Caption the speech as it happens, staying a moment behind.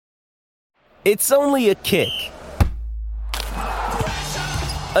It's only a kick,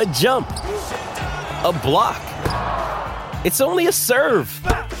 a jump, a block. It's only a serve.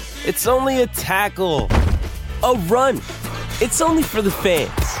 It's only a tackle, a run. It's only for the fans.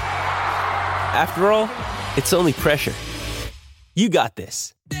 After all, it's only pressure. You got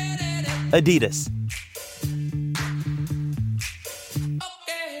this. Adidas.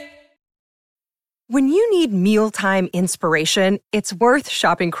 When you need mealtime inspiration, it's worth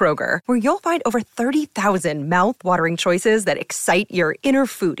shopping Kroger, where you'll find over 30,000 mouth-watering choices that excite your inner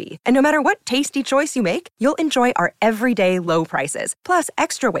foodie. And no matter what tasty choice you make, you'll enjoy our everyday low prices, plus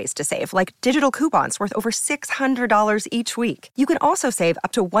extra ways to save, like digital coupons worth over $600 each week. You can also save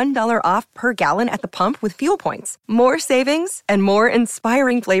up to $1 off per gallon at the pump with fuel points. More savings and more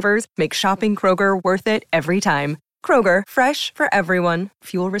inspiring flavors make shopping Kroger worth it every time. Kroger, fresh for everyone.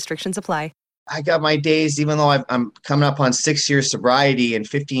 Fuel restrictions apply. I got my days, even though I'm coming up on 6 years sobriety and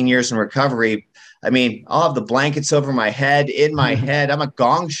 15 years in recovery. I mean, I'll have the blankets over my head, in my head. I'm a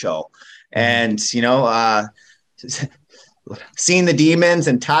gong show. And, seeing the demons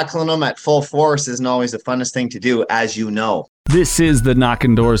and tackling them at full force isn't always the funnest thing to do, as you know. This is the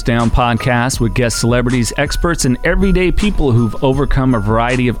Knocking Doors Down podcast with guest celebrities, experts, and everyday people who've overcome a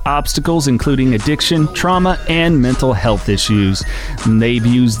variety of obstacles, including addiction, trauma, and mental health issues. And they've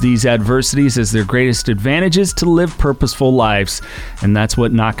used these adversities as their greatest advantages to live purposeful lives. And that's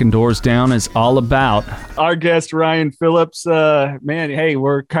what Knocking Doors Down is all about. Our guest, Ryan Phillips, man, hey,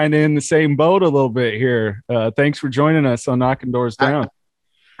 we're kind of in the same boat a little bit here. Thanks for joining us on Knocking Doors Down.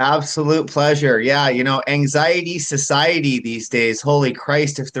 Absolute pleasure. Yeah, anxiety society these days. Holy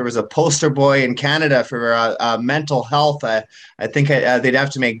Christ, if there was a poster boy in Canada for mental health, I think they'd have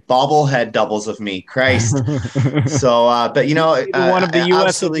to make bobblehead doubles of me. Christ. So, but one of the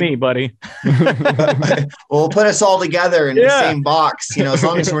U.S. of me, buddy. We'll put us all together in the same box, as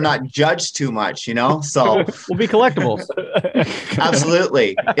long as we're not judged too much, so we'll be collectibles.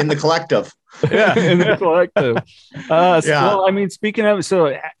 Absolutely. In the collective. Yeah, in the collective. Well, I mean, speaking of,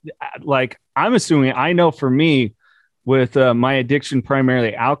 I'm assuming, I know for me, with my addiction,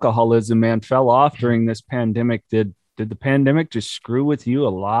 primarily alcoholism, man, fell off during this pandemic. Did the pandemic just screw with you a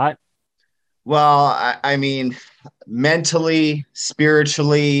lot? Well, I mean, mentally,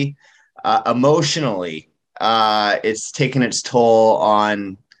 spiritually, emotionally, it's taken its toll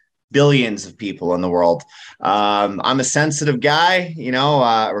on billions of people in the world. I'm a sensitive guy,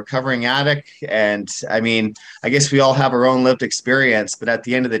 recovering addict. And I mean, I guess we all have our own lived experience, but at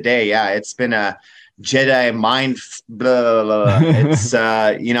the end of the day, it's been a Jedi mind, blah, blah, blah. It's,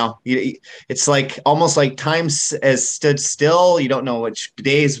 it's like almost like time has stood still. You don't know which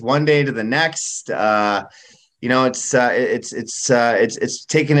days, one day to the next. It's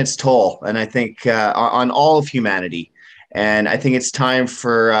taken its toll. And I think on all of humanity. And I think it's time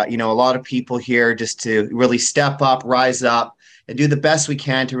for, a lot of people here just to really step up, rise up, and do the best we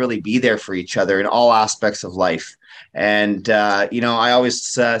can to really be there for each other in all aspects of life. And, I always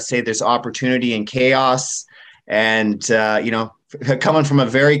say there's opportunity in chaos and, coming from a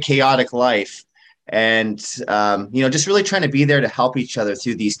very chaotic life and, just really trying to be there to help each other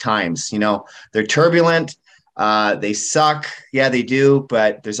through these times. They're turbulent. They suck. Yeah, they do.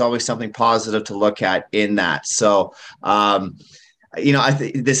 But there's always something positive to look at in that. So, I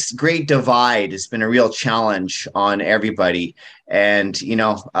think this great divide has been a real challenge on everybody. And,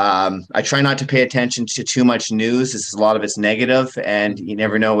 I try not to pay attention to too much news. A lot of it's negative and you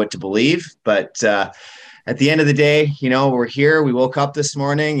never know what to believe. But at the end of the day, we're here. We woke up this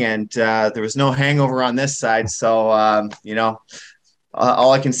morning and there was no hangover on this side. So,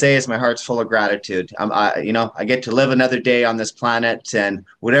 all I can say is my heart's full of gratitude. I get to live another day on this planet, and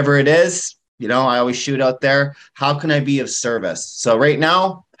whatever it is, I always shoot out there. How can I be of service? So right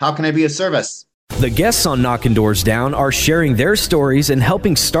now, how can I be of service? The guests on Knocking Doors Down are sharing their stories and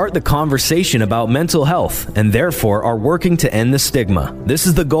helping start the conversation about mental health, and therefore are working to end the stigma. This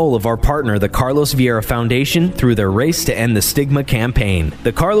is the goal of our partner, the Carlos Vieira Foundation, through their Race to End the Stigma campaign.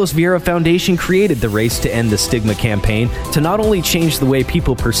 The Carlos Vieira Foundation created the Race to End the Stigma campaign to not only change the way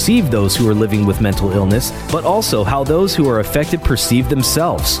people perceive those who are living with mental illness, but also how those who are affected perceive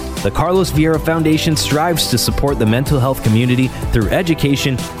themselves. The Carlos Vieira Foundation strives to support the mental health community through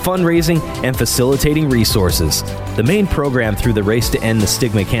education, fundraising, and facilitating resources. The main program through the Race to End the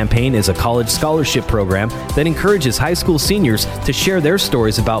Stigma campaign is a college scholarship program that encourages high school seniors to share their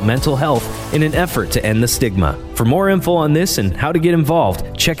stories about mental health in an effort to end the stigma. For more info on this and how to get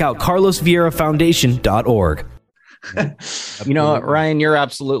involved, check out carlosvierafoundation.org. Ryan, you're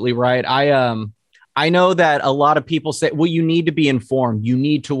absolutely right. I know that a lot of people say, well, you need to be informed. You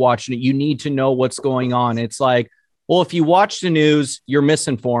need to watch it. You need to know what's going on. It's like, well, if you watch the news, you're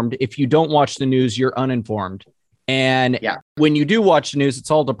misinformed. If you don't watch the news, you're uninformed. And when you do watch the news,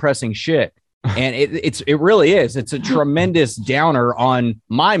 it's all depressing shit. And it really is. It's a tremendous downer on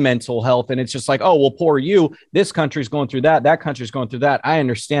my mental health. And it's just like, oh, well, poor you. This country's going through that. That country's going through that. I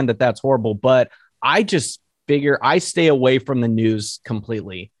understand that that's horrible, but I just figure I stay away from the news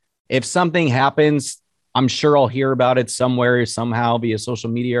completely. If something happens, I'm sure I'll hear about it somewhere, somehow via social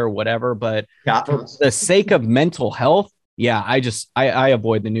media or whatever. But for the sake of mental health, I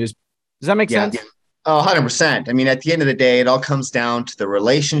avoid the news. Does that make sense? Yeah. Oh, 100%. I mean, at the end of the day, it all comes down to the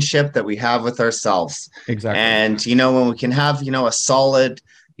relationship that we have with ourselves. Exactly. And, when we can have, a solid,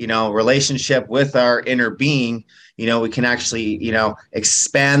 relationship with our inner being, we can actually,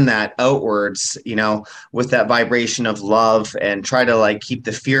 expand that outwards, with that vibration of love and try to like keep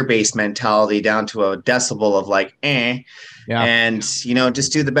the fear-based mentality down to a decibel of like, and,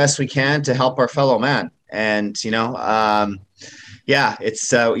 just do the best we can to help our fellow man. And,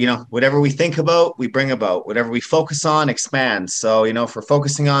 it's, whatever we think about, we bring about. Whatever we focus on expands. So, if we're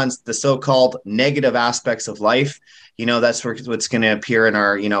focusing on the so-called negative aspects of life, that's what's going to appear in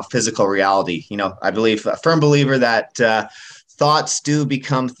our, physical reality. I believe, a firm believer that thoughts do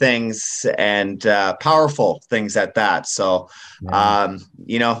become things, and powerful things at that. So,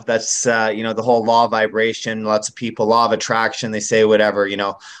 that's, the whole law of vibration. Lots of people, law of attraction, they say whatever,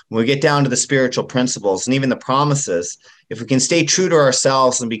 when we get down to the spiritual principles and even the promises, if we can stay true to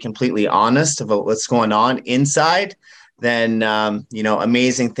ourselves and be completely honest about what's going on inside, then,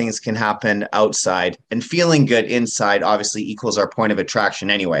 amazing things can happen outside, and feeling good inside obviously equals our point of attraction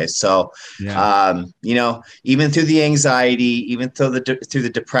anyway. So, even through the anxiety, even through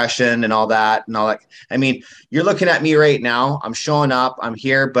the depression and all that, I mean, you're looking at me right now, I'm showing up, I'm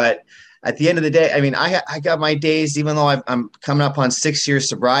here, but at the end of the day, I mean, I got my days, even though I'm coming up on 6 years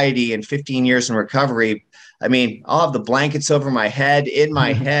sobriety and 15 years in recovery. I mean, I'll have the blankets over my head, in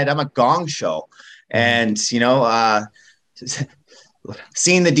my head. I'm a gong show. And,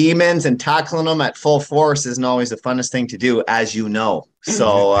 seeing the demons and tackling them at full force isn't always the funnest thing to do, as you know.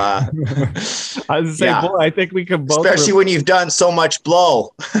 So, I was saying, boy, I think we could both. Especially when you've done so much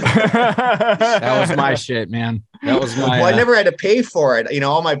blow. That was my shit, man. That was my. Well, I never had to pay for it.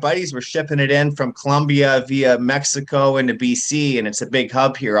 All my buddies were shipping it in from Colombia via Mexico into BC, and it's a big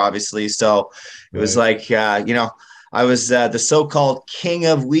hub here, obviously. So it was like, I was the so-called king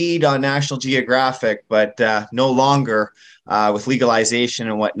of weed on National Geographic, but no longer with legalization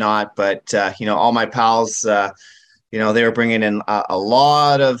and whatnot. But, all my pals, they were bringing in a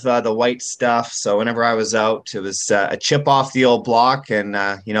lot of the white stuff. So whenever I was out, it was a chip off the old block and,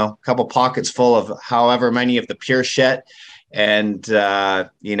 a couple pockets full of however many of the pure shit. And, I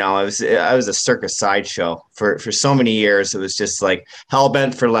was a circus sideshow for so many years. It was just like hell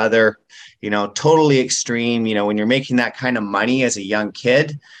bent for leather. Totally extreme, when you're making that kind of money as a young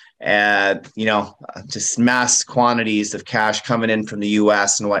kid, just mass quantities of cash coming in from the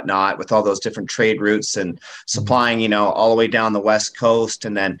US and whatnot, with all those different trade routes and supplying, all the way down the West Coast,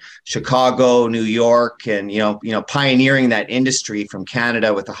 and then Chicago, New York, and, pioneering that industry from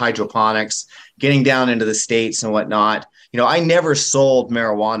Canada with the hydroponics, getting down into the States and whatnot. I never sold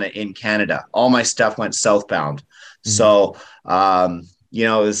marijuana in Canada. All my stuff went southbound. So,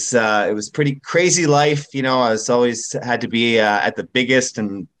 it was pretty crazy life. I was always had to be at the biggest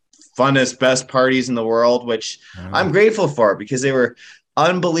and funnest, best parties in the world, which I'm grateful for, because they were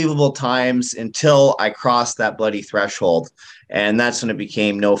unbelievable times until I crossed that bloody threshold. And that's when it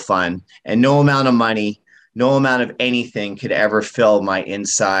became no fun, and no amount of money, no amount of anything could ever fill my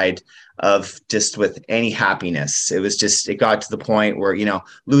inside of just with any happiness. It got to the point where,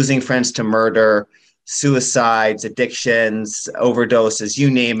 losing friends to murder, suicides, addictions, overdoses,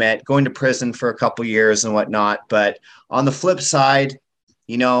 you name it, going to prison for a couple years and whatnot. But on the flip side,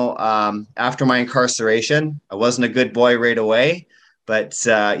 after my incarceration, I wasn't a good boy right away, but,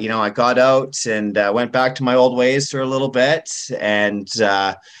 I got out and went back to my old ways for a little bit, and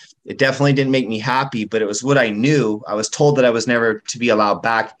it definitely didn't make me happy, but it was what I knew. I was told that I was never to be allowed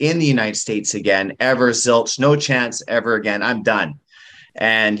back in the United States again, ever, zilch, no chance ever again. I'm done.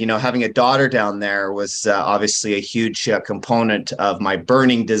 And, having a daughter down there was obviously a huge component of my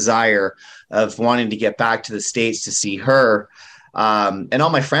burning desire of wanting to get back to the States to see her. And all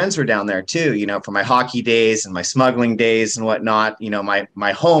my friends were down there too, for my hockey days and my smuggling days and whatnot.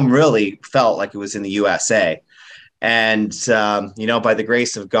 My home really felt like it was in the USA. And, by the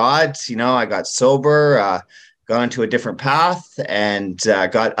grace of God, I got sober, got into a different path, and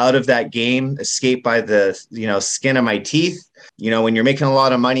got out of that game, escaped by the, skin of my teeth. When you're making a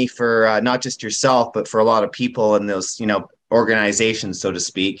lot of money for not just yourself, but for a lot of people in those, organization, so to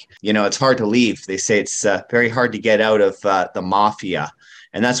speak. You know, it's hard to leave. They say it's very hard to get out of the mafia.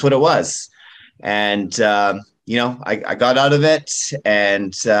 And that's what it was. And, you know, I got out of it.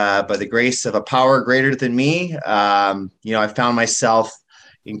 And by the grace of a power greater than me, you know, I found myself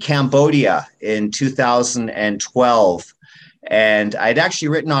in Cambodia in 2012. And I'd actually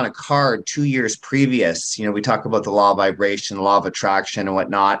written on a card 2 years previous. You know, we talk about the law of vibration, law of attraction and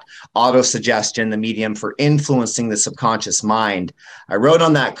whatnot, auto-suggestion, the medium for influencing the subconscious mind. I wrote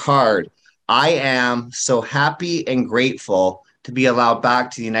on that card, I am so happy and grateful to be allowed back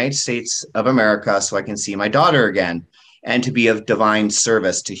to the United States of America so I can see my daughter again and to be of divine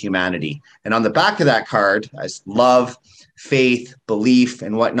service to humanity. And on the back of that card, I love, faith, belief,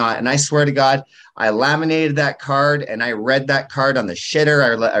 and whatnot. And I swear to God, I laminated that card and I read that card on the shitter.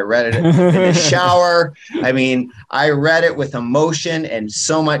 I read it in the shower. I mean, I read it with emotion and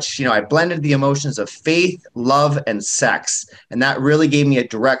so much, you know, I blended the emotions of faith, love, and sex. And that really gave me a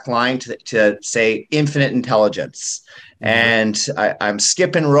direct line to say infinite intelligence. And I'm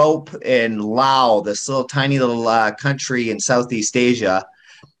skipping rope in Laos, this little tiny little country in Southeast Asia.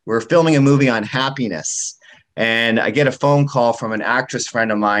 We're filming a movie on happiness. And I get a phone call from an actress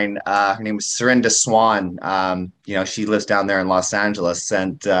friend of mine. Her name is Serinda Swan. You know, she lives down there in Los Angeles.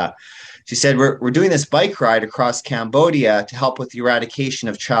 And she said, we're doing this bike ride across Cambodia to help with the eradication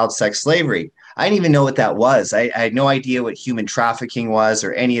of child sex slavery. I didn't even know what that was. I had no idea what human trafficking was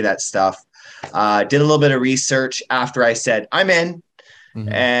or any of that stuff. Did a little bit of research after I said, I'm in.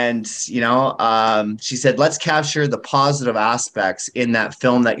 Mm-hmm. And, you know, she said, let's capture the positive aspects in that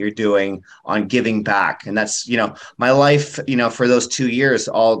film that you're doing on giving back. And that's, you know, my life, you know, for those 2 years,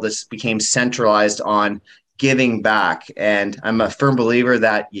 all this became centralized on giving back. And I'm a firm believer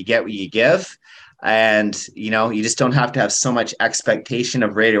that you get what you give. And, you know, you just don't have to have so much expectation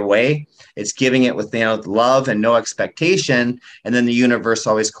of right away. It's giving it with, you know, love and no expectation. And then the universe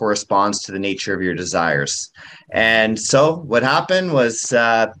always corresponds to the nature of your desires. And so what happened was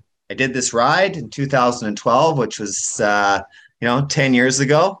I did this ride in 2012, which was, you know, 10 years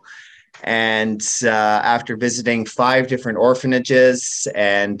ago. And after visiting 5 different orphanages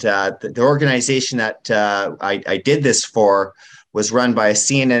and the organization that I did this for was run by a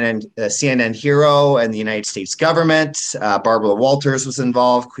CNN hero and the United States government. Barbara Walters was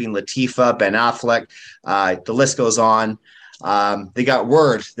involved, Queen Latifah, Ben Affleck, the list goes on. They got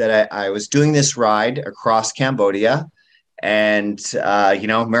word that I was doing this ride across Cambodia. And, you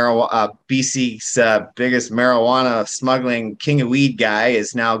know, BC's biggest marijuana smuggling king of weed guy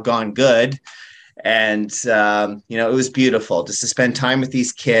is now gone good. And, you know, it was beautiful just to spend time with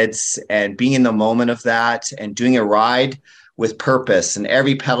these kids and being in the moment of that and doing a ride with purpose, and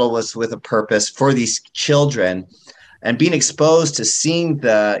every pedal was with a purpose for these children, and being exposed to seeing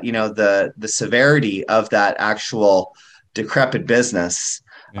the, you know, the severity of that actual decrepit business,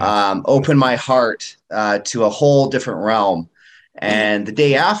 opened my heart to a whole different realm. And the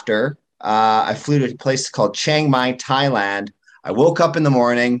day after, I flew to a place called Chiang Mai, Thailand. I woke up in the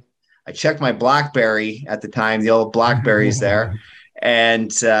morning, I checked my BlackBerry at the time, the old BlackBerries there. And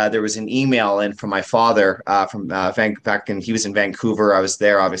there was an email in from my father from back in, he was in Vancouver. I was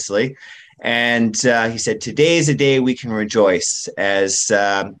there, obviously. And he said, today is a day we can rejoice as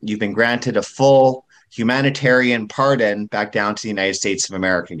you've been granted a full humanitarian pardon back down to the United States of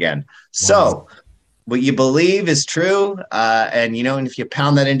America again. Wow. So what you believe is true. And, you know, and if you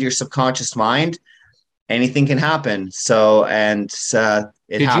pound that into your subconscious mind, anything can happen. So, and it happened.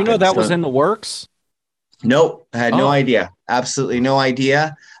 Did you know that was in the works? Nope. I had no idea. Absolutely no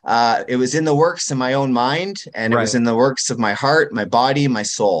idea. It was in the works in my own mind, and it was in the works of my heart, my body, my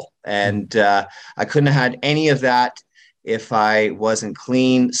soul. And I couldn't have had any of that if I wasn't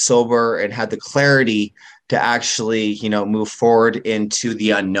clean, sober, and had the clarity to actually, you know, move forward into the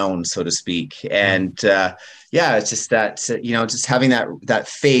unknown, so to speak. And yeah, it's just that, you know, just having that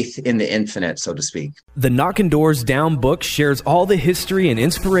faith in the infinite, so to speak. The Knocking Doors Down book shares all the history and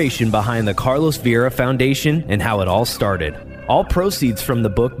inspiration behind the Carlos Vieira Foundation and how it all started. All proceeds from the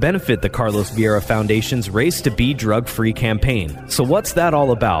book benefit the Carlos Vieira Foundation's Race to Be Drug-Free campaign. So what's that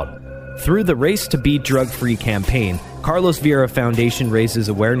all about? Through the Race to Be Drug-Free campaign, Carlos Vieira Foundation raises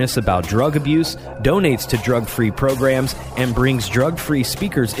awareness about drug abuse, donates to drug-free programs, and brings drug-free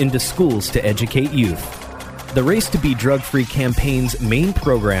speakers into schools to educate youth. The Race to Be Drug-Free campaign's main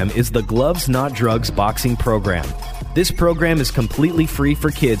program is the Gloves Not Drugs boxing program. This program is completely free for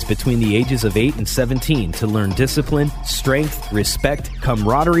kids between the ages of 8 and 17 to learn discipline, strength, respect,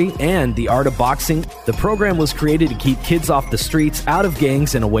 camaraderie, and the art of boxing. The program was created to keep kids off the streets, out of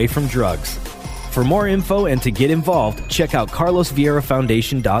gangs, and away from drugs. For more info and to get involved, check out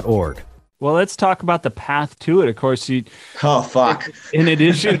carlosvieirafoundation.org. Well, let's talk about the path to it. Of course, Oh, fuck. In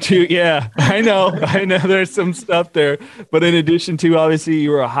addition to, yeah, I know there's some stuff there. But in addition to, obviously, you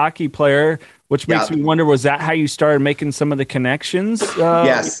were a hockey player, which makes me wonder, was that how you started making some of the connections?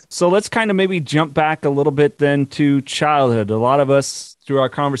 Yes. So let's kind of maybe jump back a little bit then to childhood. A lot of us, through our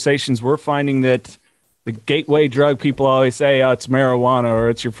conversations, we're finding that the gateway drug, people always say, oh, it's marijuana,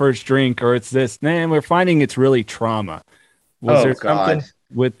 or it's your first drink, or it's this. Man, we're finding it's really trauma. Was there something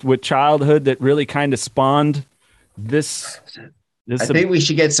with childhood that really kind of spawned this? I think we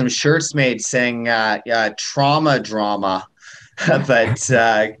should get some shirts made saying trauma drama. But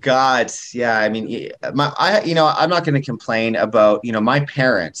God, yeah, I mean, I'm not going to complain about, my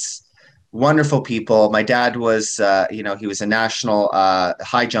parents, wonderful people. My dad was, he was a national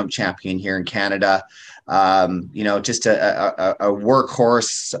high jump champion here in Canada. Just a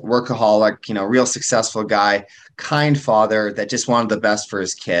workhorse, real successful guy, kind father that just wanted the best for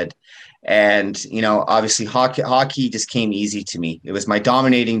his kid. And, obviously hockey just came easy to me. It was my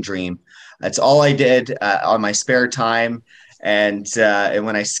dominating dream. That's all I did on my spare time. And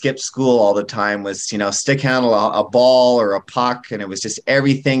when I skipped school all the time was, stick handle a ball or a puck. And it was just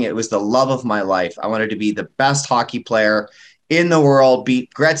everything. It was the love of my life. I wanted to be the best hockey player in the world,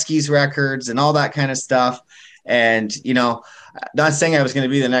 beat Gretzky's records and all that kind of stuff. And, not saying I was going to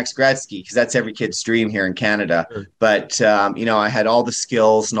be the next Gretzky, because that's every kid's dream here in Canada. Sure. But, I had all the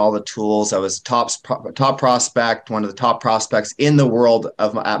skills and all the tools. I was top prospect, one of the top prospects in the world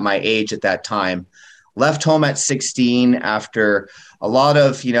at my age at that time. Left home at 16 after a lot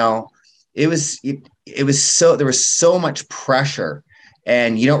of, there was so much pressure,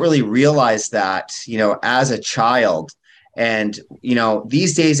 and you don't really realize that, as a child. And,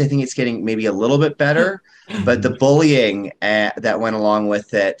 these days I think it's getting maybe a little bit better, but the bullying that went along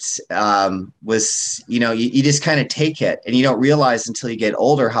with it was, you just kind of take it, and you don't realize until you get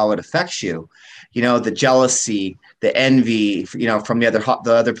older how it affects you. The jealousy, the envy, from the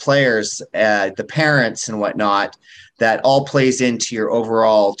other players, the parents and whatnot, that all plays into your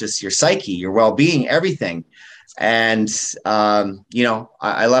overall, just your psyche, your well-being, everything. And,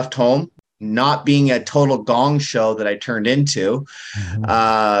 I left home, not being a total gong show that I turned into.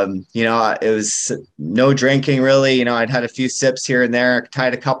 It was no drinking really. I'd had a few sips here and there,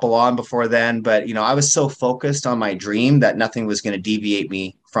 tied a couple on before then, but, I was so focused on my dream that nothing was going to deviate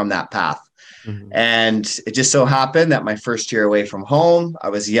me from that path. Mm-hmm. And it just so happened that my first year away from home, I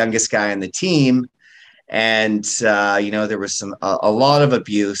was the youngest guy on the team. And, there was a lot of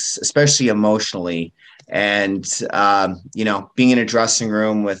abuse, especially emotionally. And, being in a dressing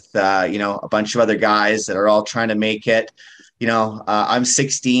room with, a bunch of other guys that are all trying to make it, I'm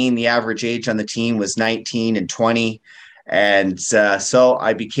 16. The average age on the team was 19 and 20. And so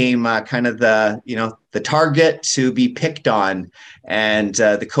I became kind of the target to be picked on. And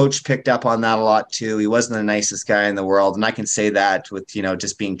the coach picked up on that a lot too. He wasn't the nicest guy in the world. And I can say that with,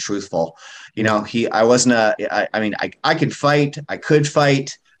 just being truthful. I wasn't I could fight,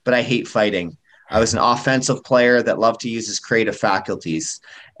 but I hate fighting. I was an offensive player that loved to use his creative faculties.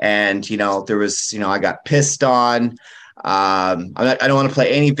 And, there was, I got pissed on. I don't want to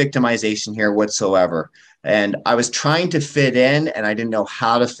play any victimization here whatsoever. And I was trying to fit in, and I didn't know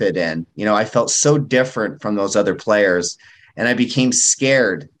how to fit in. I felt so different from those other players, and I became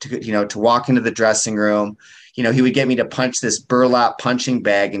scared to walk into the dressing room. He would get me to punch this burlap punching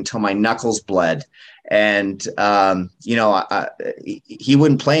bag until my knuckles bled. And, he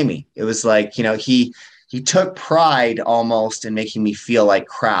wouldn't play me. It was like, he took pride almost in making me feel like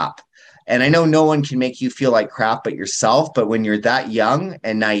crap. And I know no one can make you feel like crap but yourself. But when you're that young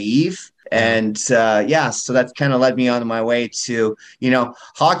and naive, and so that kind of led me on my way to,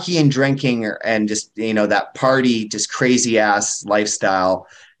 hockey and drinking, and just, that party, just crazy ass lifestyle,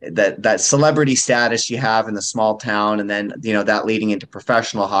 that celebrity status you have in the small town. And then, that leading into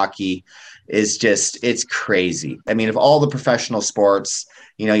professional hockey is just, it's crazy. I mean, of all the professional sports,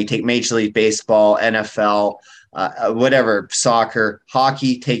 you take Major League Baseball, NFL, whatever, soccer,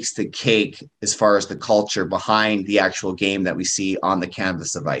 hockey takes the cake as far as the culture behind the actual game that we see on the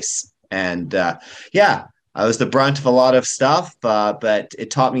canvas of ice. And I was the brunt of a lot of stuff, but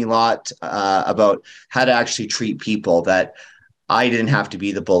it taught me a lot about how to actually treat people, that I didn't have to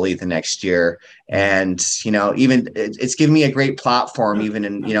be the bully the next year. And, even it's given me a great platform, even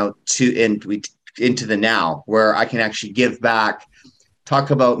into the now, where I can actually give back, talk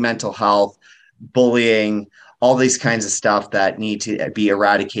about mental health, bullying, all these kinds of stuff that need to be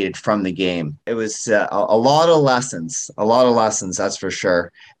eradicated from the game. It was a lot of lessons, that's for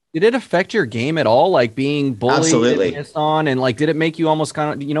sure. Did it affect your game at all? Like being bullied Absolutely. And on, and like, did it make you almost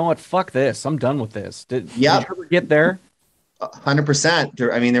kind of, fuck this, I'm done with this? Did you ever get there? 100%.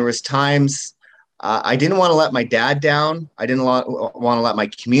 There was times I didn't want to let my dad down. I didn't want to let my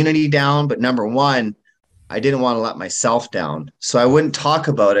community down. But number one, I didn't want to let myself down. So I wouldn't talk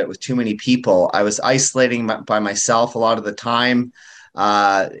about it with too many people. I was isolating by myself a lot of the time,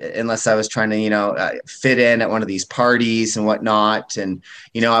 unless I was trying to, fit in at one of these parties and whatnot. And,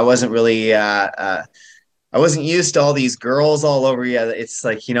 I wasn't really, I wasn't used to all these girls all over. Yeah, it's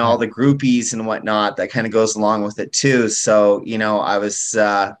like, all the groupies and whatnot that kind of goes along with it too. So, I was,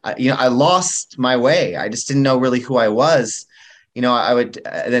 I lost my way. I just didn't know really who I was. I would,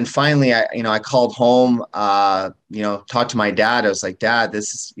 then finally, I called home, talked to my dad. I was like, Dad,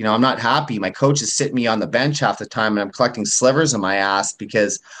 this is, I'm not happy. My coach is sitting me on the bench half the time and I'm collecting slivers in my ass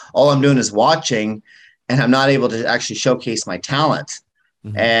because all I'm doing is watching and I'm not able to actually showcase my talent.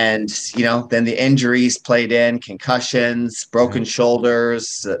 Mm-hmm. And, then the injuries played in, concussions, broken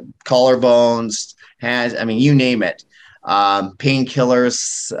shoulders, collarbones, hands, you name it,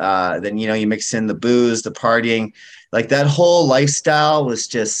 painkillers. Then, you mix in the booze, the partying, like that whole lifestyle was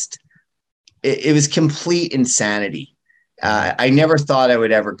just, it was complete insanity. I never thought I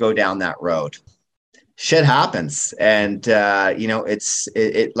would ever go down that road. Shit happens. And, it's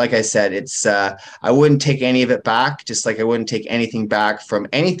like I said, it's, I wouldn't take any of it back, just like I wouldn't take anything back from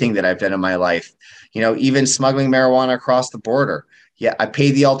anything that I've done in my life. Even smuggling marijuana across the border. Yeah. I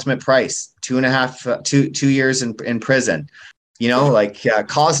paid the ultimate price, 2 years in prison,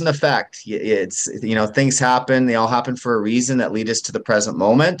 cause and effect. It's, things happen. They all happen for a reason that lead us to the present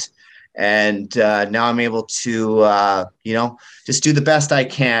moment. And, now I'm able to, just do the best I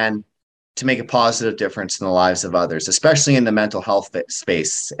can to make a positive difference in the lives of others, especially in the mental health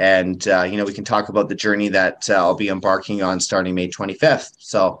space. And, we can talk about the journey that I'll be embarking on starting May 25th.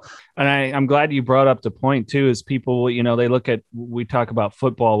 So, and I'm glad you brought up the point too, is people, we talk about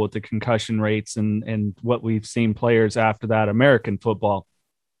football with the concussion rates and what we've seen players after that, American football.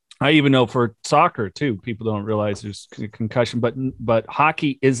 I even know for soccer too, people don't realize there's concussion, but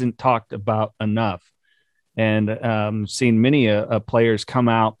hockey isn't talked about enough. And seen many players come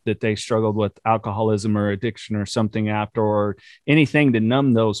out that they struggled with alcoholism or addiction or something after, or anything to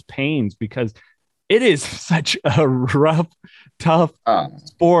numb those pains, because it is such a rough, tough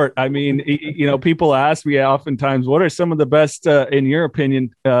sport. People ask me oftentimes, what are some of the best, in your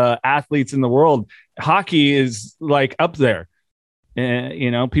opinion, athletes in the world? Hockey is like up there.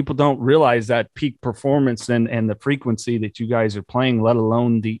 People don't realize that peak performance and the frequency that you guys are playing, let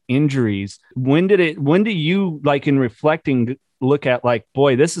alone the injuries. When do you, like, in reflecting, look at like,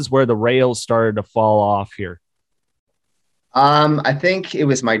 boy, this is where the rails started to fall off here? I think it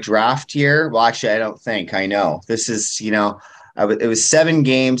was my draft year. Well, actually, I don't think. I know. This is, it was 7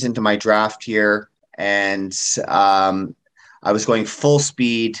 games into my draft year, and I was going full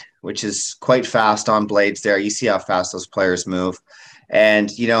speed, which is quite fast on blades there. You see how fast those players move. And,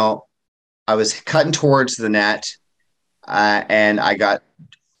 I was cutting towards the net, and I cut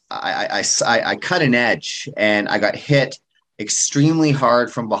an edge, and I got hit extremely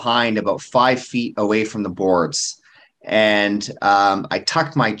hard from behind, about 5 feet away from the boards. And I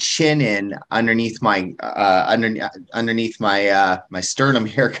tucked my chin in underneath my my sternum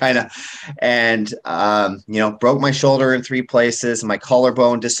here, kind of, and broke my shoulder in 3 places. My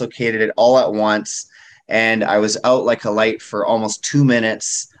collarbone dislocated it all at once, and I was out like a light for almost 2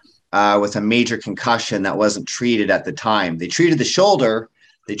 minutes with a major concussion that wasn't treated at the time. They treated the shoulder,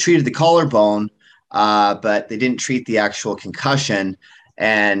 they treated the collarbone, but they didn't treat the actual concussion.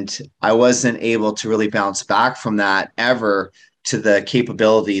 And I wasn't able to really bounce back from that ever to the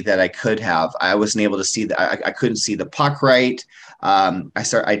capability that I could have. I wasn't able to see I couldn't see the puck right.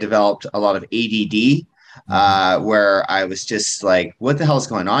 I developed a lot of ADD, where I was just like, what the hell is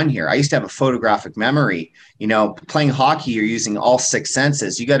going on here? I used to have a photographic memory. Playing hockey, you're using all 6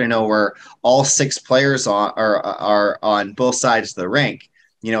 senses. You got to know where all 6 players are on both sides of the rink.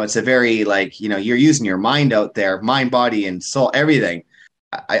 It's a very you're using your mind out there, mind, body, and soul, everything.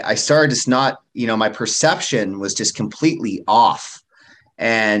 I started just not, my perception was just completely off.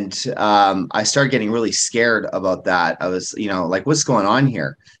 And I started getting really scared about that. I was, like, what's going on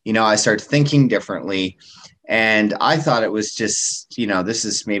here? I started thinking differently. And I thought it was just,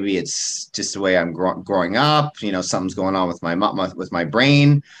 maybe it's just the way I'm growing up. Something's going on with my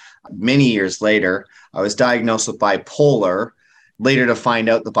brain. Many years later, I was diagnosed with bipolar. Later to find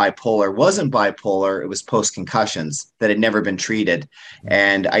out the bipolar wasn't bipolar, it was post-concussions that had never been treated.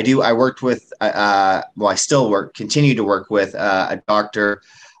 And I worked with, I still continue to work with a doctor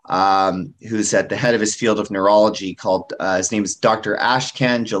who's at the head of his field of neurology called, his name is Dr.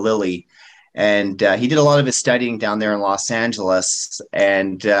 Ashkan Jalili. And he did a lot of his studying down there in Los Angeles.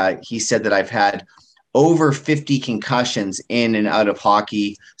 And he said that I've had over 50 concussions in and out of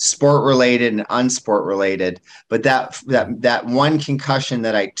hockey, sport related and unsport related. But that one concussion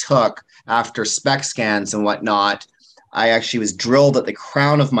that I took after SPECT scans and whatnot, I actually was drilled at the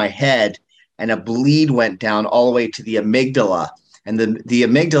crown of my head, and a bleed went down all the way to the amygdala. And the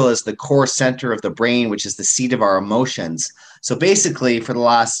amygdala is the core center of the brain, which is the seat of our emotions. So basically, for the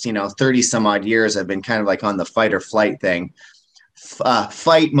last 30 some odd years, I've been kind of like on the fight or flight thing.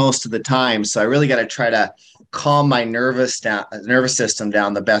 Fight most of the time. So I really got to try to calm my nervous system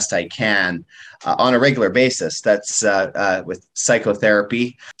down the best I can on a regular basis. That's with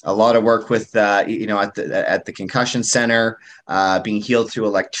psychotherapy, a lot of work with at the concussion center, being healed through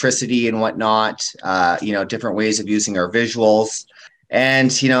electricity and whatnot. Different ways of using our visuals.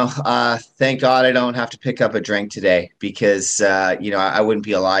 And, thank God I don't have to pick up a drink today, because, I wouldn't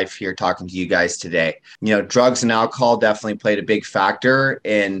be alive here talking to you guys today. Drugs and alcohol definitely played a big factor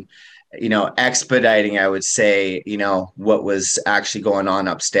in, expediting, I would say, what was actually going on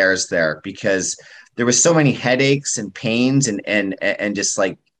upstairs there, because there was so many headaches and pains and just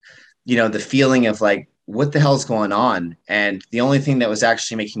like, the feeling of like, what the hell's going on? And the only thing that was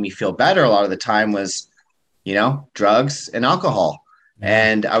actually making me feel better a lot of the time was, drugs and alcohol.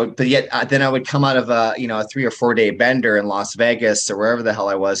 And then I would come out of a 3 or 4 day bender in Las Vegas or wherever the hell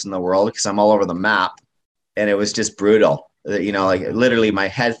I was in the world, because I'm all over the map, and it was just brutal. Like literally my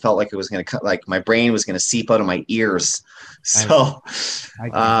head felt like it was going to cut, like my brain was going to seep out of my ears. So,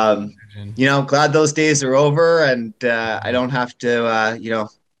 glad those days are over, and I don't have to,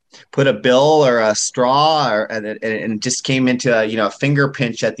 put a bill or a straw and just came into a finger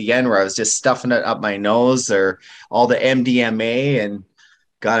pinch at the end where I was just stuffing it up my nose, or all the MDMA. And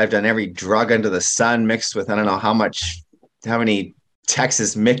God, I've done every drug under the sun, mixed with, I don't know how many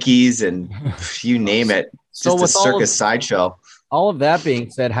Texas Mickeys and you name it. So just a circus sideshow. All of that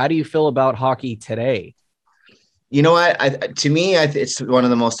being said, how do you feel about hockey today? You know what? To me, it's one of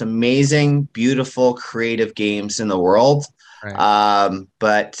the most amazing, beautiful, creative games in the world. Right.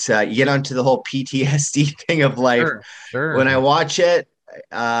 But you get onto the whole PTSD thing of life. Sure. When I watch it,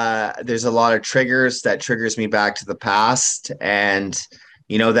 there's a lot of triggers that triggers me back to the past, and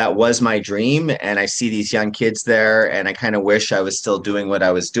that was my dream. And I see these young kids there, and I kind of wish I was still doing what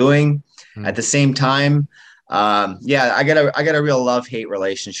I was doing. At the same time, I got a real love-hate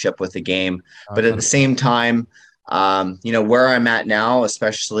relationship with the game. But at the same time, where I'm at now,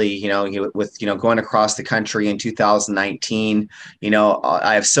 especially, with, going across the country in 2019,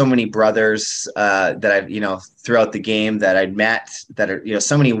 I have so many brothers that I've, throughout the game that I'd met, that are,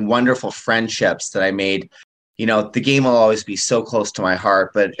 so many wonderful friendships that I made. The game will always be so close to my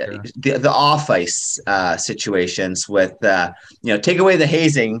heart, but sure. The off ice situations with, take away the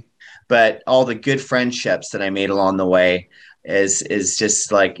hazing, but all the good friendships that I made along the way is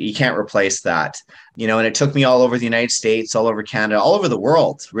just like, you can't replace that, and it took me all over the United States, all over Canada, all over the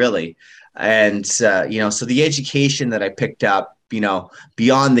world, really. And, so the education that I picked up,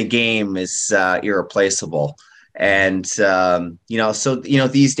 beyond the game is irreplaceable. And,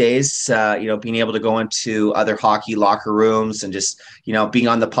 these days, being able to go into other hockey locker rooms and just, being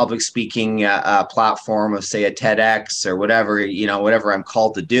on the public speaking platform of, say, a TEDx or whatever, whatever I'm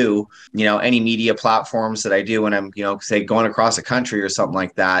called to do, any media platforms that I do when I'm, say, going across the country or something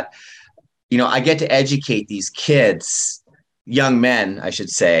like that, I get to educate these kids, young men, I should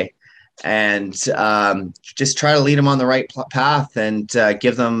say, and just try to lead them on the right path, and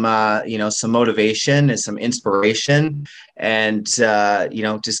give them, some motivation and some inspiration, and,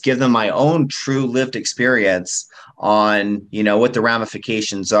 just give them my own true lived experience on, what the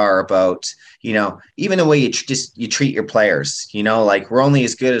ramifications are about, even the way you treat your players, like we're only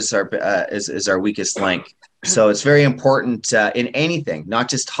as good as our weakest link. So it's very important in anything, not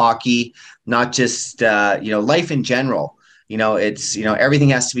just hockey, not just, life in general. It's, everything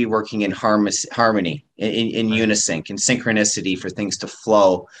has to be working in harmony, in unison, in synchronicity for things to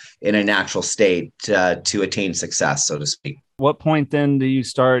flow in a natural state to attain success, so to speak. What point then do you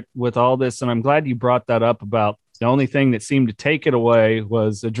start with all this? And I'm glad you brought that up about the only thing that seemed to take it away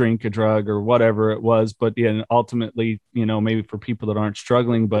was a drink, a drug, or whatever it was. But ultimately, maybe for people that aren't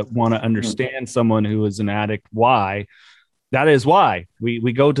struggling, but want to understand someone who is an addict, why? That is why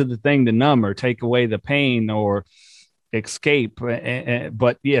we go to the thing to numb or take away the pain or escape.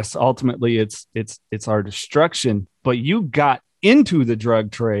 But yes, ultimately it's our destruction. But you got into the drug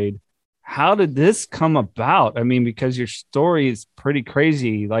trade. How did this come about? I mean, because your story is pretty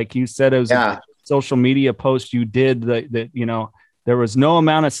crazy. Like you said, it was a social media post you did that there was no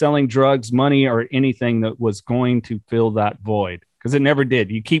amount of selling drugs, money, or anything that was going to fill that void, because it never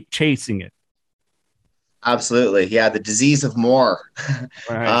did. You keep chasing it. Absolutely. Yeah. The disease of more.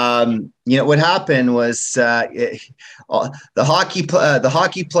 Right. What happened was the hockey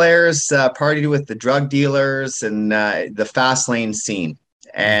players partied with the drug dealers and the fast lane scene.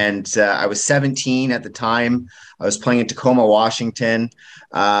 And I was 17 at the time. I was playing in Tacoma, Washington.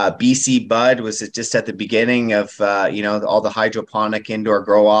 BC Bud was just at the beginning of, all the hydroponic indoor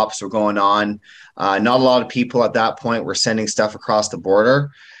grow ops were going on. Not a lot of people at that point were sending stuff across the border.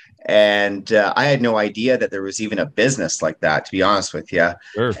 And I had no idea that there was even a business like that, to be honest with you.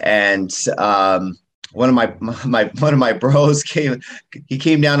 Sure. And one of my bros came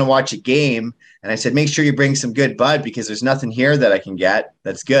down to watch a game, and I said, make sure you bring some good bud because there's nothing here that I can get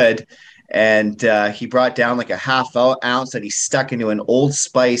that's good. And he brought down like a half ounce that he stuck into an Old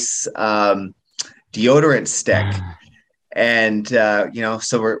Spice deodorant stick. And,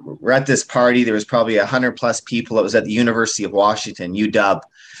 so we're at this party. There was probably 100+ people. It was at the University of Washington, UW.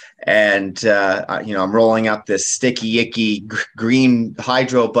 And, I'm rolling up this sticky, icky green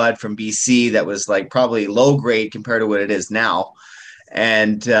hydro bud from BC that was like probably low grade compared to what it is now.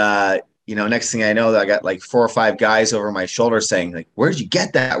 And, next thing I know, I got like 4 or 5 guys over my shoulder saying, like, where'd you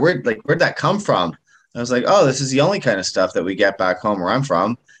get that? Where'd that come from? I was like, oh, this is the only kind of stuff that we get back home where I'm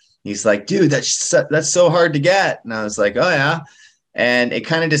from. He's like, dude, that's so hard to get. And I was like, oh yeah. And it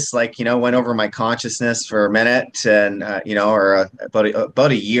kind of just like, went over my consciousness for a minute and,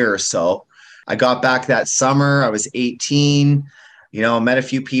 about a year or so. I got back that summer. I was 18, met a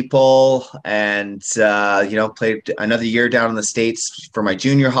few people and, played another year down in the States for my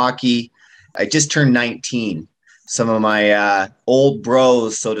junior hockey. I just turned 19. Some of my old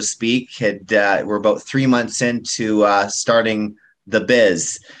bros, so to speak, were about 3 months into starting the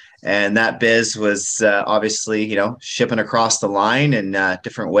biz. And that biz was obviously, shipping across the line in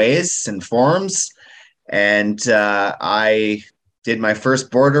different ways and forms. And I did my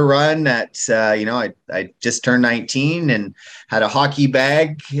first border run at, I just turned 19 and had a hockey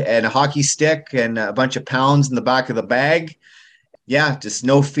bag and a hockey stick and a bunch of pounds in the back of the bag. Yeah, just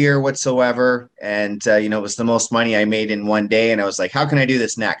no fear whatsoever. And, it was the most money I made in one day. And I was like, how can I do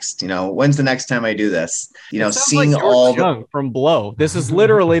this next? When's the next time I do this? Seeing like all from Blow. This is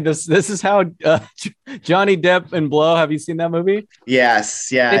literally this is how Johnny Depp and Blow. Have you seen that movie?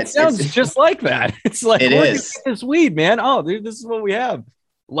 Yes. Yeah. It sounds just like that. It's like, it is this weed, man. Oh, dude, this is what we have.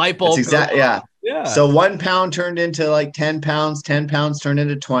 Light bulb. Exactly. Yeah. Yeah. So 1 pound turned into like 10 pounds, 10 pounds turned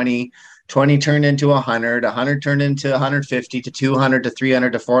into 20. 20 turned into 100, 100 turned into 150 to 200 to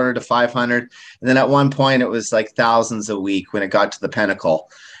 300 to 400 to 500. And then at one point it was like thousands a week when it got to the pinnacle.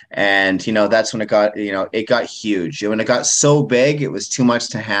 And, that's when it got huge. When it got so big, it was too much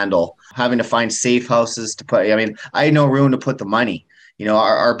to handle. Having to find safe houses to put, I had no room to put the money.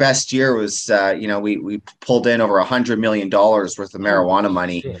 Our best year was, we pulled in over $100 million worth of marijuana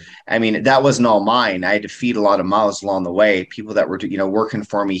money. That wasn't all mine. I had to feed a lot of mouths along the way. People that were, working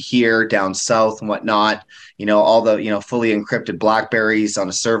for me here, down south and whatnot, all the, fully encrypted BlackBerries on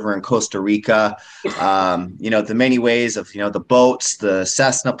a server in Costa Rica, the many ways of, the boats, the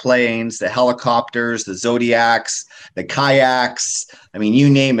Cessna planes, the helicopters, the Zodiacs, the kayaks, you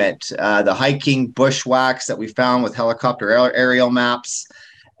name it, the hiking bushwhacks that we found with helicopter aerial maps.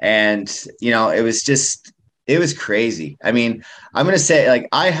 And, it was crazy. I'm going to say, like,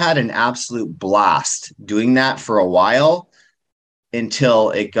 I had an absolute blast doing that for a while until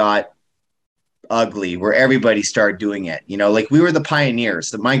it got ugly, where everybody started doing it. We were the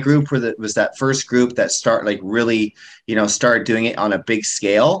pioneers. My group was that first group that started doing it on a big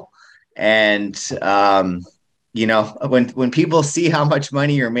scale. And, when people see how much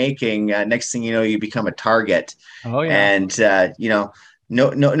money you're making, next thing you know, you become a target. Oh yeah. And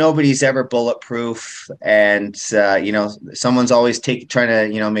nobody's ever bulletproof, and someone's always trying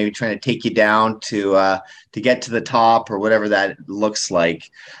to take you down to get to the top or whatever that looks like.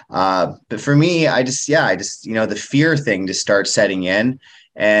 But for me, I just the fear thing just starts setting in.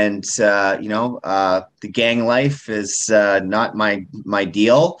 And the gang life is not my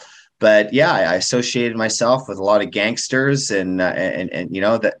deal. But yeah, I associated myself with a lot of gangsters and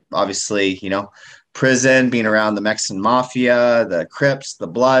that obviously, prison, being around the Mexican mafia, the Crips, the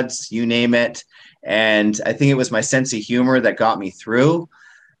Bloods, you name it. And I think it was my sense of humor that got me through.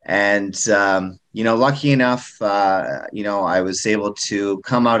 And, lucky enough, I was able to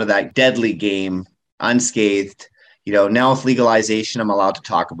come out of that deadly game unscathed. Now with legalization, I'm allowed to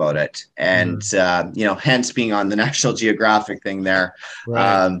talk about it. And, hence being on the National Geographic thing there.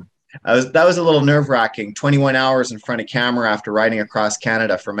 Right. That was a little nerve-wracking. 21 hours in front of camera after riding across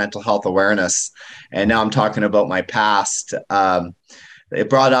Canada for mental health awareness. And now I'm talking about my past. It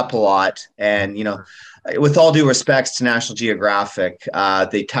brought up a lot. And, with all due respects to National Geographic,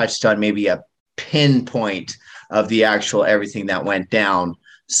 they touched on maybe a pinpoint of the actual everything that went down.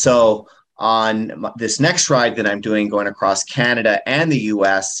 So on this next ride that I'm doing, going across Canada and the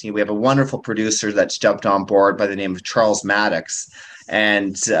US, we have a wonderful producer that's jumped on board by the name of Charles Maddox.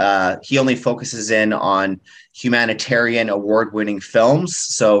 And he only focuses in on humanitarian award-winning films.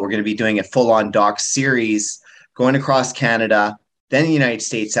 So we're going to be doing a full-on doc series going across Canada, then the United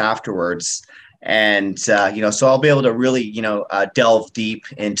States afterwards. And, so I'll be able to really, delve deep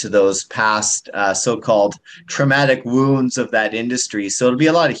into those past so-called traumatic wounds of that industry. So it'll be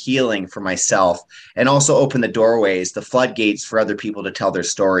a lot of healing for myself, and also open the doorways, the floodgates for other people to tell their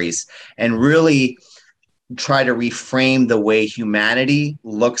stories, and really try to reframe the way humanity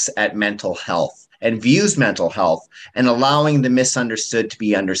looks at mental health and views mental health, and allowing the misunderstood to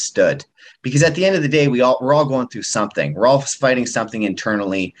be understood. Because at the end of the day, we're all going through something. We're all fighting something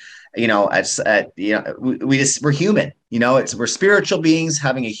internally. We're human. We're spiritual beings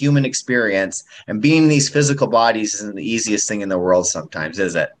having a human experience, and being in these physical bodies isn't the easiest thing in the world sometimes,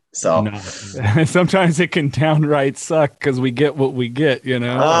 is it? So no. Sometimes it can downright suck because we get what we get,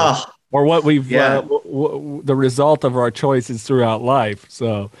 or what we've the result of our choices throughout life.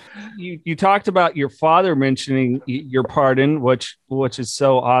 So you talked about your father mentioning your pardon, which is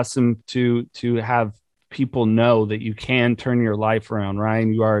so awesome to have people know that you can turn your life around.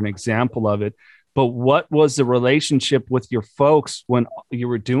 Ryan, you are an example of it. But what was the relationship with your folks when you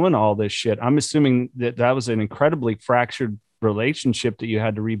were doing all this shit? I'm assuming that was an incredibly fractured relationship that you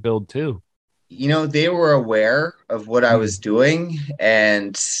had to rebuild too. They were aware of what I was doing,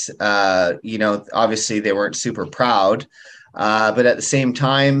 and, obviously they weren't super proud. But at the same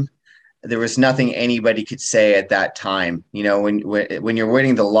time, there was nothing anybody could say at that time. When you're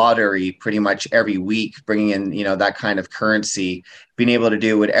winning the lottery pretty much every week, bringing in, that kind of currency, being able to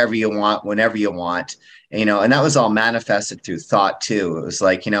do whatever you want, whenever you want, and that was all manifested through thought too. It was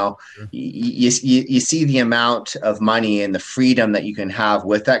like, you see the amount of money and the freedom that you can have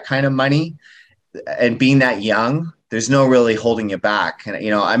with that kind of money, and being that young, there's no really holding you back. And,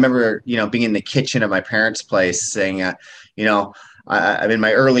 I remember, being in the kitchen at my parents' place saying, I'm in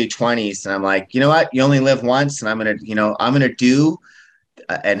my early 20s, and I'm like, you know what, you only live once, and I'm going to do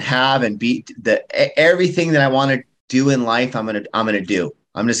and have and be everything that I want to do in life. I'm going to do.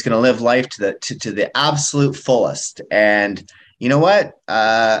 I'm just going to live life to the absolute fullest. And you know what?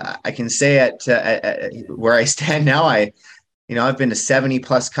 I can say at where I stand now, I've been to 70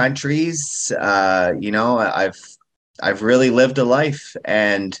 plus countries. I've really lived a life.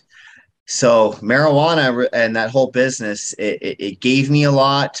 And so marijuana and that whole business, it gave me a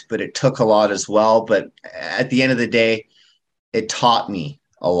lot, but it took a lot as well. But at the end of the day, it taught me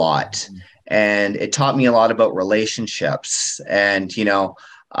a lot, and it taught me a lot about relationships, and, the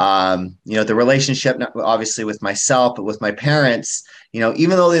relationship, obviously with myself, but with my parents, even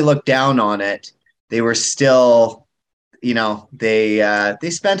though they looked down on it, they were still, they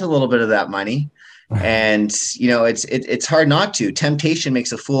spent a little bit of that money. And, it's hard not to. Temptation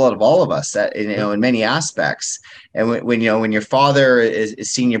makes a fool out of all of us, that, in many aspects. And when your father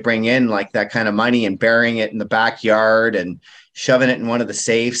is seeing you bring in like that kind of money and burying it in the backyard and shoving it in one of the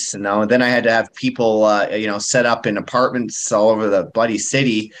safes, and then I had to have people, set up in apartments all over the bloody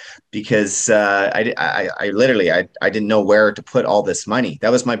city, because I literally didn't know where to put all this money.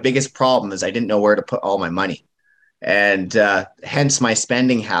 That was my biggest problem, is I didn't know where to put all my money. And hence my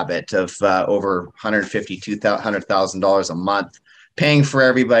spending habit of over $150,000, $200,000 a month, paying for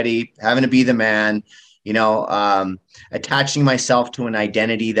everybody, having to be the man, attaching myself to an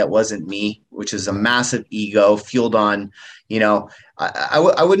identity that wasn't me, which is a massive ego fueled on,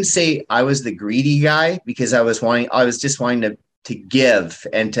 I wouldn't say I was the greedy guy, because I was just wanting to give,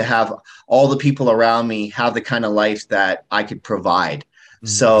 and to have all the people around me have the kind of life that I could provide.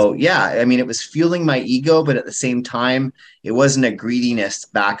 So, yeah, it was fueling my ego, but at the same time, it wasn't a greediness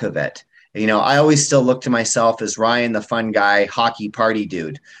back of it. I always still look to myself as Ryan, the fun guy, hockey party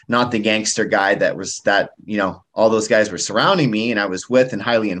dude, not the gangster guy all those guys were surrounding me and I was with and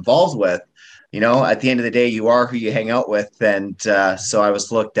highly involved with. At the end of the day, you are who you hang out with. And so I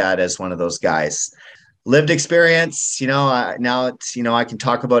was looked at as one of those guys. Lived experience, now it's, I can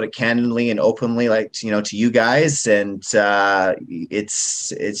talk about it candidly and openly, like, to you guys. And it's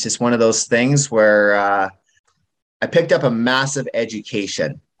just one of those things where I picked up a massive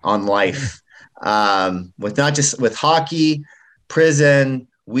education on life, with not just with hockey, prison,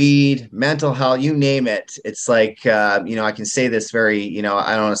 weed, mental health, you name it. It's like, I can say this very, I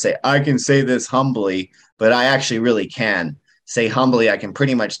don't want to say I can say this humbly, but I actually really can say humbly, I can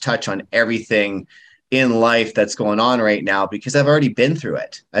pretty much touch on everything in life that's going on right now, because I've already been through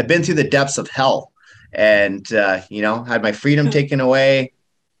it. I've been through the depths of hell, and, had my freedom taken away,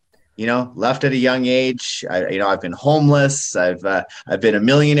 left at a young age. I've been homeless. I've been a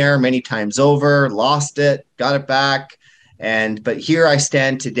millionaire many times over, lost it, got it back. But here I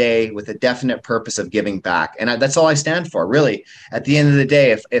stand today with a definite purpose of giving back. And that's all I stand for, really. At the end of the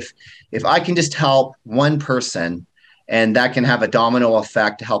day, if I can just help one person and that can have a domino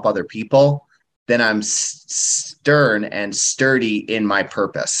effect to help other people, then I'm stern and sturdy in my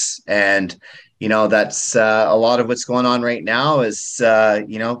purpose. And, that's a lot of what's going on right now is,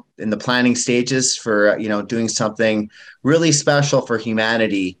 in the planning stages for, doing something really special for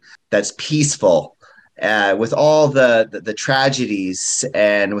humanity that's peaceful. With all the tragedies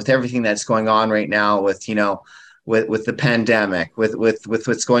and with everything that's going on right now with the pandemic, with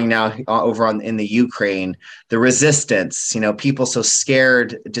what's going now over in the Ukraine, the resistance, people so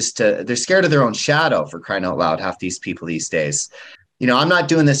scared they're scared of their own shadow, for crying out loud, half these people these days. I'm not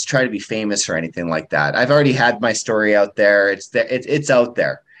doing this to try to be famous or anything like that. I've already had my story out there. It's out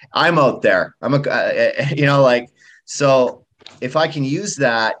there. I'm out there. So if I can use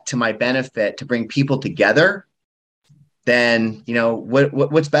that to my benefit to bring people together, then,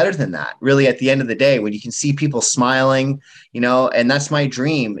 what's better than that? Really, at the end of the day, when you can see people smiling, and that's my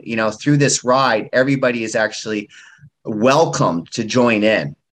dream, through this ride, everybody is actually welcome to join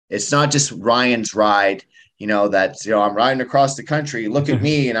in. It's not just Ryan's ride, that's, I'm riding across the country, look at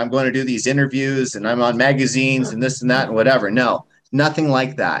me, and I'm going to do these interviews and I'm on magazines and this and that and whatever. No, nothing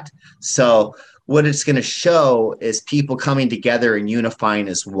like that. So what it's going to show is people coming together and unifying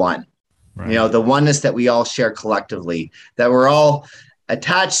as one. Right. The oneness that we all share collectively, that we're all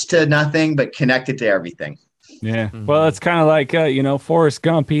attached to nothing but connected to everything. Yeah. Well, it's kind of like, Forrest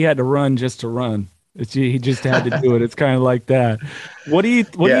Gump, he had to run just to run. He just had to do it. It's kind of like that. What do you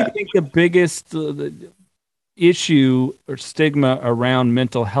think the biggest issue or stigma around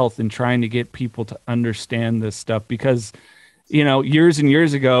mental health and trying to get people to understand this stuff? Because years and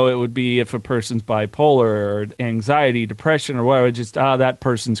years ago, it would be if a person's bipolar or anxiety, depression, or whatever, just, that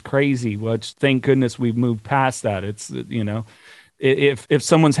person's crazy, which thank goodness we've moved past that. It's, if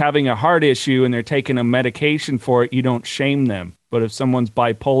someone's having a heart issue and they're taking a medication for it, you don't shame them. But if someone's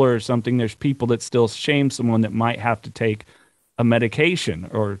bipolar or something, there's people that still shame someone that might have to take a medication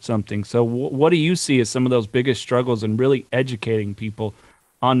or something. So what do you see as some of those biggest struggles in really educating people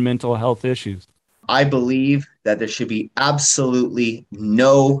on mental health issues? I believe that there should be absolutely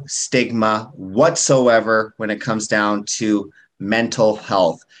no stigma whatsoever when it comes down to mental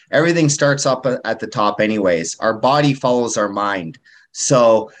health. Everything starts up at the top anyways. Our body follows our mind.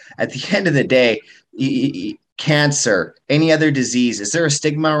 So at the end of the day, cancer, any other disease, is there a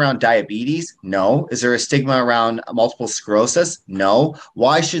stigma around diabetes? No. Is there a stigma around multiple sclerosis? No.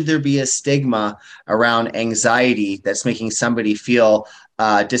 Why should there be a stigma around anxiety that's making somebody feel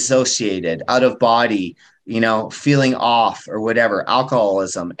dissociated, out of body, feeling off or whatever,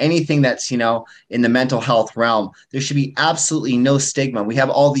 alcoholism, anything that's, in the mental health realm? There should be absolutely no stigma. We have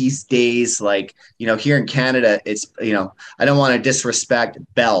all these days, like, here in Canada, it's, I don't want to disrespect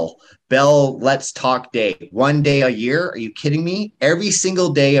Bell Let's Talk Day. One day a year. Are you kidding me? Every single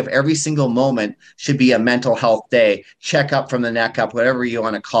day of every single moment should be a mental health day. Check up from the neck up, whatever you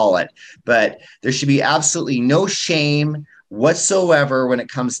want to call it. But there should be absolutely no shame whatsoever when it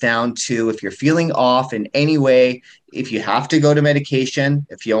comes down to, if you're feeling off in any way, if you have to go to medication,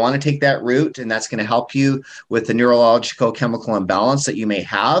 if you want to take that route and that's going to help you with the neurological chemical imbalance that you may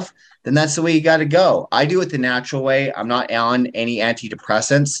have, then that's the way you got to go. I do it the natural way. I'm not on any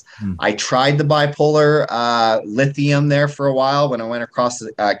antidepressants. I tried the bipolar lithium there for a while when I went across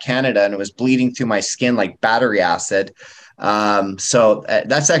Canada, and it was bleeding through my skin like battery acid. So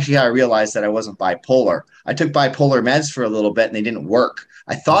that's actually how I realized that I wasn't bipolar. I took bipolar meds for a little bit and they didn't work.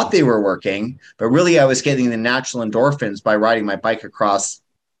 I thought they were working, but really I was getting the natural endorphins by riding my bike across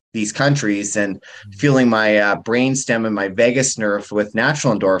these countries and fueling my brainstem and my vagus nerve with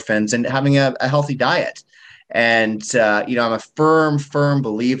natural endorphins and having a healthy diet. And, I'm a firm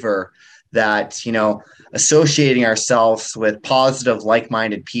believer that, associating ourselves with positive,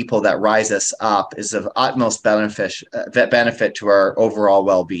 like-minded people that rise us up is of utmost benefit to our overall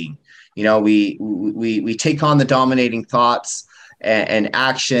well-being. We take on the dominating thoughts and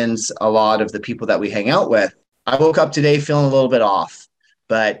actions a lot of the people that we hang out with. I woke up today feeling a little bit off,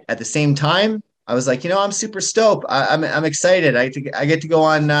 but at the same time, I was like, I'm super stoked. I'm excited. I get to go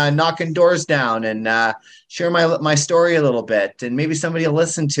on knocking doors down and share my story a little bit, and maybe somebody will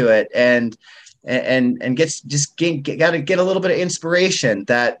listen to it and get a little bit of inspiration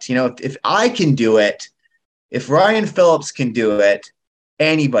that, if I can do it, if Ryan Phillips can do it,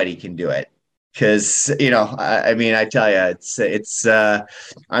 anybody can do it. Because, I mean, I tell you,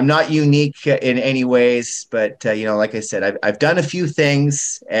 I'm not unique in any ways, but, like I said, I've done a few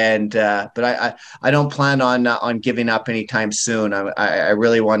things, and, but I don't plan on giving up anytime soon. I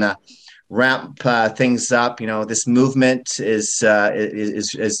really want to ramp things up. This movement is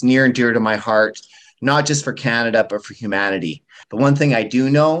near and dear to my heart, not just for Canada, but for humanity. The one thing I do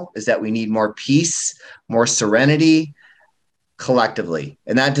know is that we need more peace, more serenity, collectively.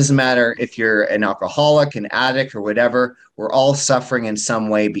 And that doesn't matter if you're an alcoholic, an addict, or whatever. We're all suffering in some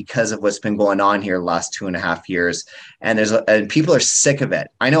way because of what's been going on here the last 2.5 years. And people are sick of it.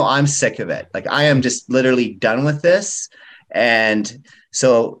 I know I'm sick of it. Like, I am just literally done with this. And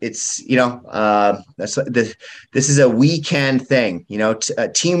so it's, this is a weekend thing.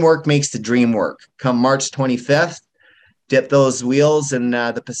 Teamwork makes the dream work. Come March 25th, dip those wheels in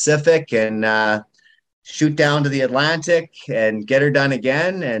the Pacific and shoot down to the Atlantic and get her done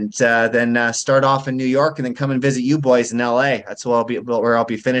again, and then start off in New York, and then come and visit you boys in LA. That's where I'll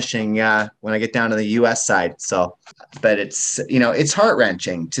be finishing when I get down to the US side. So, but it's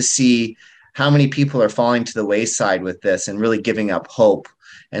heart-wrenching to see how many people are falling to the wayside with this and really giving up hope.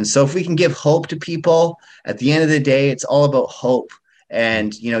 And so if we can give hope to people, at the end of the day, it's all about hope.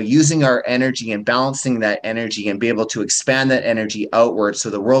 And, using our energy and balancing that energy and be able to expand that energy outward so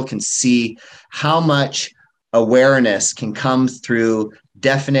the world can see how much awareness can come through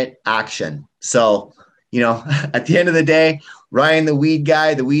definite action. So, at the end of the day, Ryan, the weed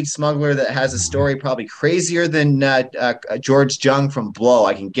guy, the weed smuggler that has a story probably crazier than George Jung from Blow.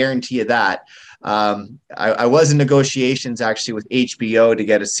 I can guarantee you that. I was in negotiations actually with HBO to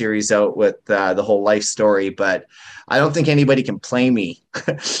get a series out with the whole life story, but I don't think anybody can play me.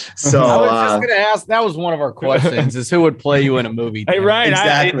 So I was just going to ask, that was one of our questions, is who would play you in a movie? Hey, Ryan,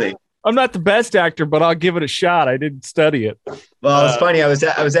 exactly. I'm not the best actor, but I'll give it a shot. I didn't study it. Well, it's funny. I was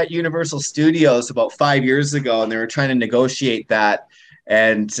at Universal Studios about 5 years ago, and they were trying to negotiate that.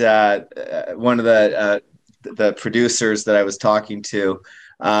 And one of the producers that I was talking to,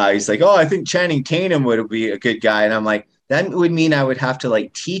 he's like, "Oh, I think Channing Tatum would be a good guy." And I'm like, that would mean I would have to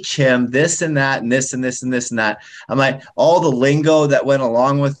teach him this and that and this and this and this and that. I'm like, all the lingo that went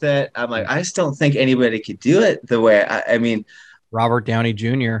along with it. I'm like, I just don't think anybody could do it the way. I mean, Robert Downey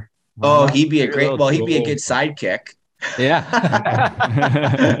Jr. Oh, he'd be a good sidekick. Yeah.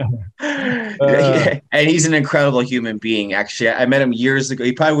 And he's an incredible human being. Actually, I met him years ago.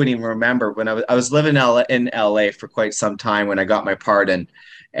 He probably wouldn't even remember when I was living in LA for quite some time when I got my pardon.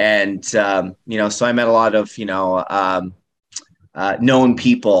 And, so I met a lot of, known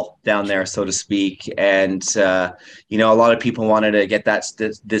people down there, so to speak. And, a lot of people wanted to get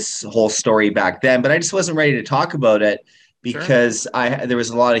this whole story back then, but I just wasn't ready to talk about it because there was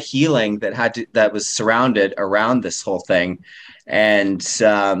a lot of healing that was surrounded around this whole thing. And,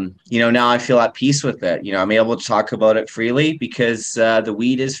 now I feel at peace with it. I'm able to talk about it freely because the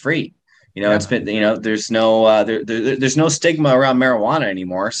weed is free. It's been, there's no there's no stigma around marijuana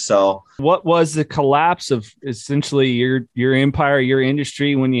anymore. So what was the collapse of essentially your empire, your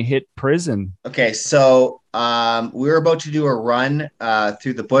industry when you hit prison? Okay. So we were about to do a run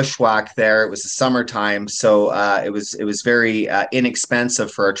through the bushwhack there. It was the summertime. So it was very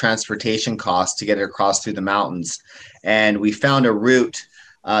inexpensive for our transportation costs to get it across through the mountains. And we found a route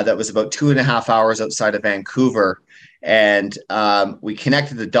that was about 2.5 hours outside of Vancouver. And we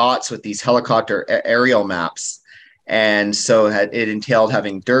connected the dots with these helicopter aerial maps. And so it entailed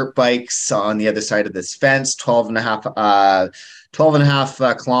having dirt bikes on the other side of this fence, 12 and a half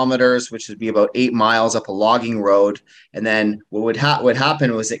kilometers, which would be about 8 miles up a logging road. And then what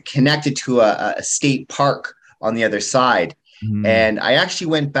happened was it connected to a state park on the other side. Mm-hmm. And I actually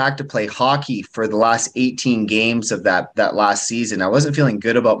went back to play hockey for the last 18 games of that last season. I wasn't feeling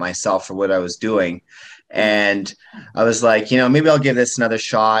good about myself for what I was doing. And I was like, maybe I'll give this another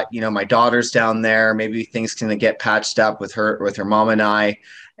shot. My daughter's down there. Maybe things can get patched up with her mom and I.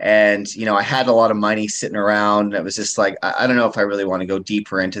 And, I had a lot of money sitting around. It was just like, I don't know if I really want to go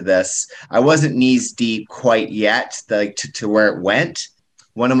deeper into this. I wasn't knees deep quite yet, to where it went.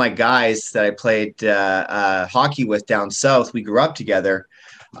 One of my guys that I played hockey with down south, we grew up together.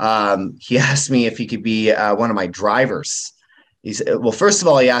 He asked me if he could be one of my drivers. First of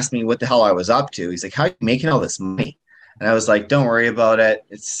all, he asked me what the hell I was up to. He's like, "How are you making all this money?" And I was like, "Don't worry about it.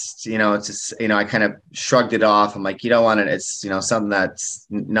 It's just, I kind of shrugged it off. I'm like, you don't want it. It's, something that's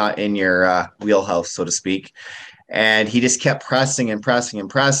not in your wheelhouse, so to speak." And he just kept pressing and pressing and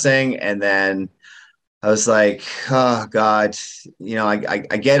pressing. And then I was like, oh God,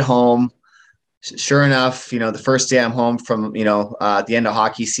 I get home. Sure enough, the first day I'm home from, the end of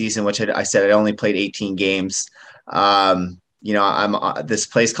hockey season, which I said I only played 18 games. I'm this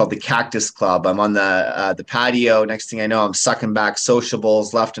place called the Cactus Club. I'm on the patio. Next thing I know, I'm sucking back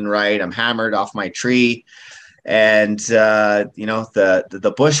sociables left and right. I'm hammered off my tree, and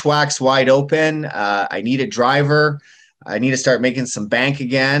the bushwhack's wide open. I need a driver. I need to start making some bank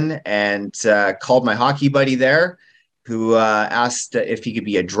again, and called my hockey buddy there, who asked if he could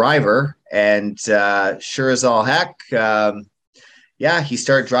be a driver. And sure as all heck, he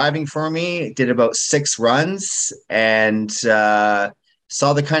started driving for me, did about 6 runs, and saw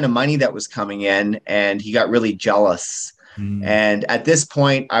the kind of money that was coming in, and he got really jealous. And at this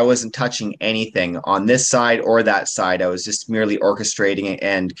point, I wasn't touching anything on this side or that side. I was just merely orchestrating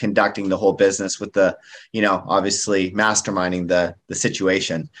and conducting the whole business with the, obviously masterminding the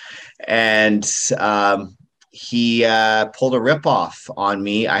situation. And he pulled a ripoff on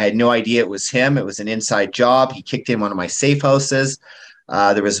me. I had no idea it was him. It was an inside job. He kicked in one of my safe houses.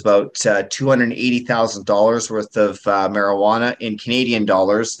 There was about $280,000 worth of marijuana in Canadian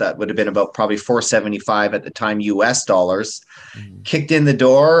dollars. That would have been about probably $475 at the time, US dollars. Kicked in the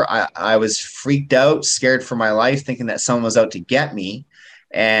door. I was freaked out, scared for my life, thinking that someone was out to get me.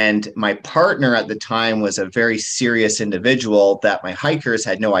 And my partner at the time was a very serious individual that my hikers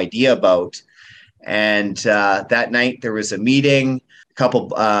had no idea about. And that night there was a meeting. A couple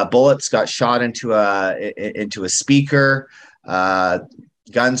bullets got shot into a speaker.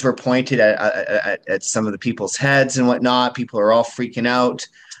 Guns were pointed at some of the people's heads and whatnot. People are all freaking out.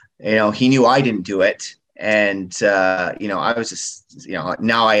 He knew I didn't do it. And, I was just,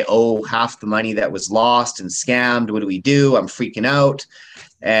 now I owe half the money that was lost and scammed. What do we do? I'm freaking out.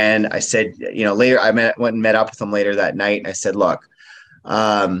 And I said, later I went and met up with him later that night. And I said, look,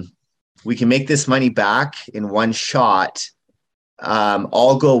 we can make this money back in one shot.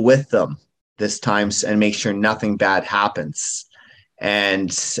 I'll go with them this time and make sure nothing bad happens.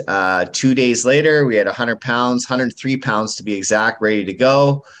 And 2 days later, we had 100 pounds, 103 pounds to be exact, ready to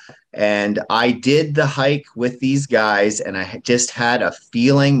go. And I did the hike with these guys, and I just had a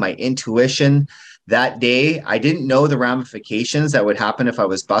feeling, my intuition that day. I didn't know the ramifications that would happen if I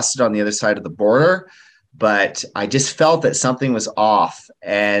was busted on the other side of the border, but I just felt that something was off.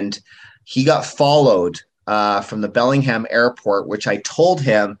 And he got followed from the Bellingham airport, which I told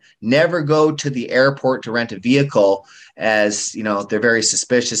him never go to the airport to rent a vehicle, as they're very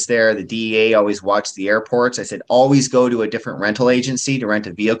suspicious there. The DEA always watch the airports. I said, always go to a different rental agency to rent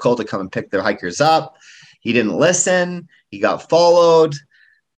a vehicle to come and pick their hikers up. He didn't listen. He got followed.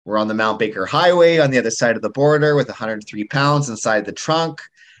 We're on the Mount Baker Highway on the other side of the border with 103 pounds inside the trunk.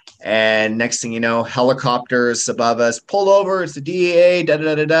 And next thing you know, helicopters above us, pulled over. It's the DEA,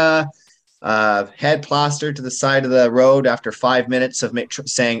 head plastered to the side of the road after 5 minutes of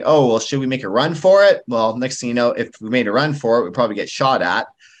saying, oh, well, should we make a run for it? Well, next thing you know, if we made a run for it, we'd probably get shot at.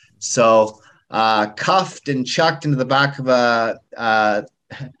 So cuffed and chucked into the back of a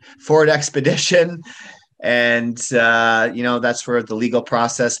Ford Expedition. And, that's where the legal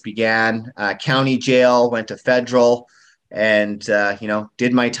process began. County jail, went to federal, and,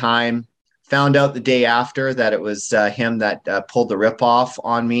 did my time. Found out the day after that it was him that pulled the ripoff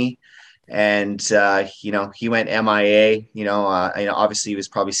on me. And, he went MIA, obviously he was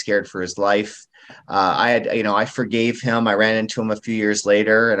probably scared for his life. I forgave him. I ran into him a few years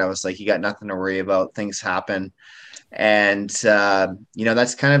later, and I was like, you got nothing to worry about. Things happen. And,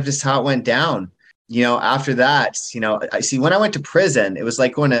 that's kind of just how it went down. After that, I see when I went to prison, it was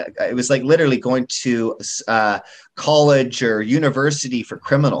like literally going to college or university for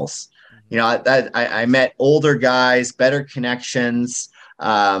criminals. I met older guys, better connections.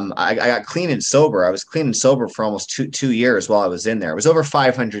 I got clean and sober. I was clean and sober for almost two years while I was in there. It was over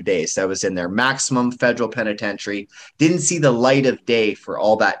 500 days I was in there, maximum federal penitentiary. Didn't see the light of day for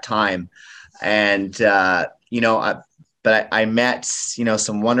all that time. And, but I met,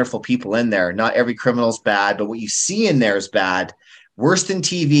 some wonderful people in there. Not every criminal's bad, but what you see in there is bad. Worse than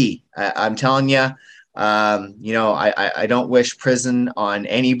TV. I'm telling you. I don't wish prison on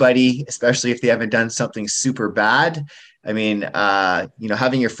anybody, especially if they haven't done something super bad. I mean,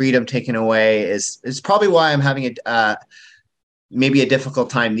 having your freedom taken away is probably why I'm having maybe a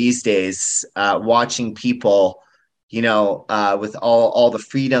difficult time these days, watching people, with all the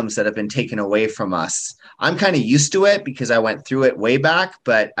freedoms that have been taken away from us. I'm kind of used to it because I went through it way back,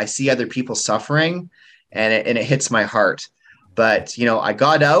 but I see other people suffering, and it hits my heart. But, I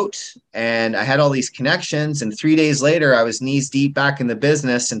got out and I had all these connections, and 3 days later I was knees deep back in the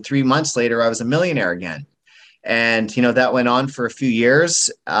business. And 3 months later, I was a millionaire again. And, that went on for a few years.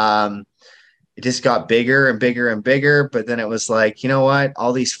 It just got bigger and bigger and bigger. But then it was like, you know what?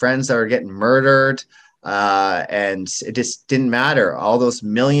 All these friends that are getting murdered, And it just didn't matter. All those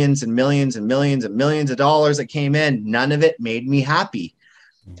millions and millions and millions and millions of dollars that came in, none of it made me happy.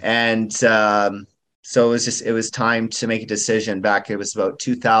 And so it was time to make a decision back. It was about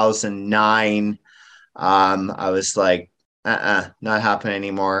 2009. I was like, not happening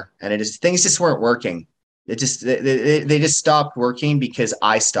anymore. And things just weren't working. They just stopped working because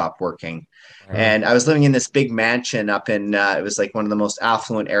I stopped working. And I was living in this big mansion up in, it was like one of the most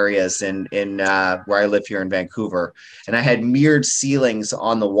affluent areas in where I live here in Vancouver. And I had mirrored ceilings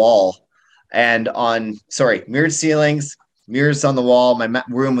on the wall mirrored ceilings, mirrors on the wall. My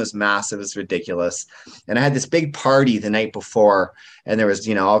room was massive. It was ridiculous. And I had this big party the night before, and there was,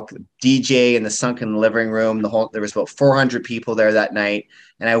 all DJ in the sunken living room. There was about 400 people there that night.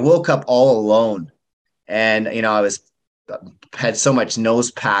 And I woke up all alone. And, I had so much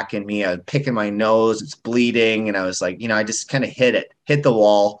nose pack in me. I was picking my nose, it's bleeding. And I was like, I just kind of hit the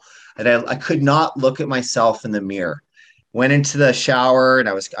wall. And I could not look at myself in the mirror. Went into the shower, and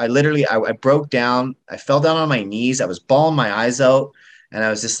I broke down. I fell down on my knees. I was bawling my eyes out, and I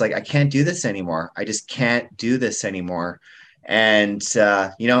was just like, I can't do this anymore. I just can't do this anymore. And,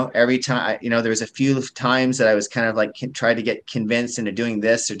 every time, there was a few times that I was kind of like, try to get convinced into doing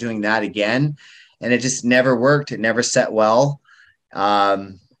this or doing that again. And it just never worked. It never set well.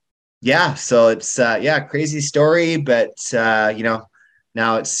 So it's, crazy story, but,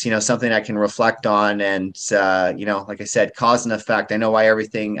 now it's, something I can reflect on and, like I said, cause and effect. I know why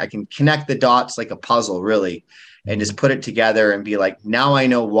I can connect the dots like a puzzle really, and just put it together and be like, now I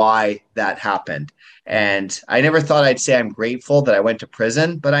know why that happened. And I never thought I'd say I'm grateful that I went to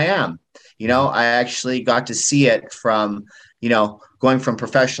prison, but I am. I actually got to see it from, going from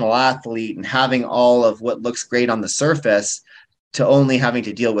professional athlete and having all of what looks great on the surface to only having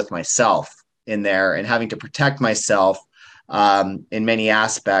to deal with myself in there and having to protect myself in many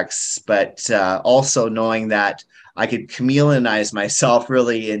aspects, but also knowing that I could chameleonize myself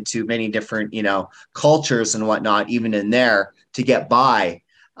really into many different, cultures and whatnot, even in there to get by.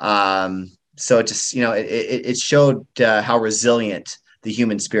 So it just, it showed how resilient the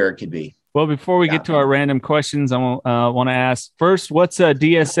human spirit could be. Well, before we get to our random questions, I want to ask first, what's a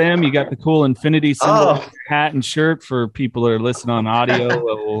DSM? You got the cool infinity symbol hat and shirt for people that are listening on audio.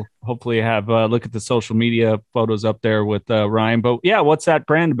 We'll hopefully have look at the social media photos up there with Ryan. But yeah, what's that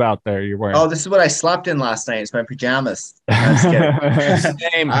brand about there you're wearing? Oh, this is what I slept in last night. It's my pajamas.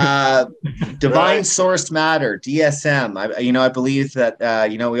 Divine Source Matter, DSM. I believe that,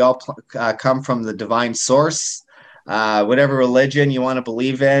 we all come from the divine source. Whatever religion you want to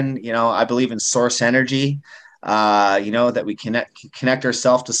believe in, I believe in source energy, that we connect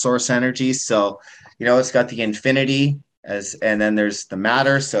ourselves to source energy. So, it's got the infinity and then there's the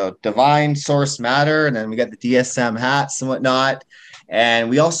matter. So divine source matter. And then we got the DSM hats and whatnot. And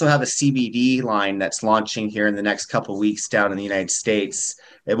we also have a CBD line that's launching here in the next couple of weeks down in the United States.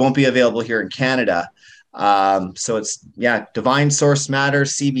 It won't be available here in Canada. So it's, divine source matter,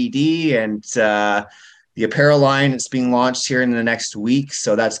 CBD, and, the apparel line is being launched here in the next week.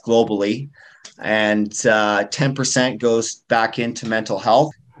 So that's globally. And 10% goes back into mental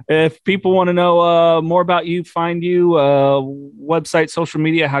health. If people want to know more about you, find you, website, social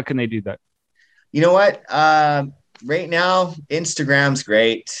media, how can they do that? You know what? Right now, Instagram's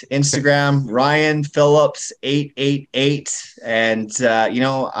great. Instagram, Ryan Phillips 888. And,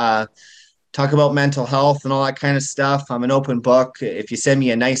 talk about mental health and all that kind of stuff. I'm an open book. If you send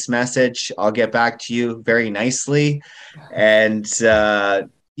me a nice message, I'll get back to you very nicely. And I'm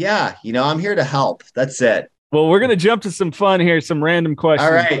here to help. That's it. Well, we're going to jump to some fun here, some random questions.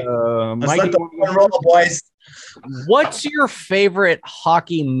 All right. Let's let the fun roll, boys. What's your favorite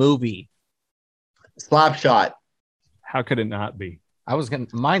hockey movie? Slapshot. How could it not be?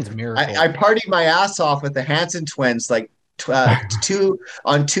 Mine's Miracle. I partied my ass off with the Hanson twins, like, two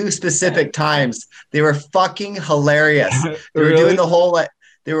specific times. They were fucking hilarious. They were doing the whole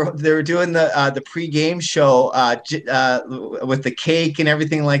they were doing the pre-game show with the cake and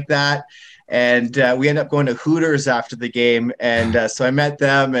everything like that. And we ended up going to Hooters after the game. And so I met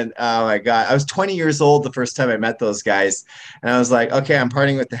them, and oh my God, I was 20 years old the first time I met those guys. And I was like, okay, I'm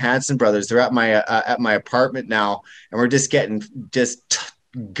partying with the Hanson brothers. They're at my apartment now, and we're just getting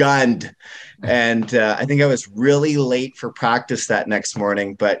gunned. And I think I was really late for practice that next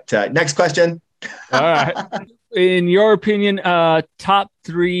morning. But next question. All right. In your opinion, top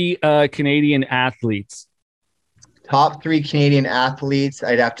three Canadian athletes? Top three Canadian athletes,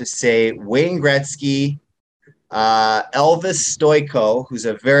 I'd have to say Wayne Gretzky, Elvis Stoico, who's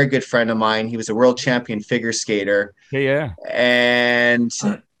a very good friend of mine. He was a world champion figure skater. Yeah. And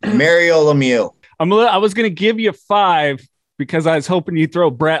Mario Lemieux. I was going to give you 5 because I was hoping you'd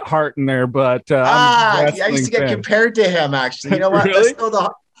throw Bret Hart in there, but I used to get compared to him, actually. You know what? Really? Let's throw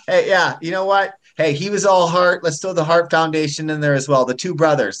hey, yeah, you know what? Hey, he was all Hart. Let's throw the Hart Foundation in there as well. The two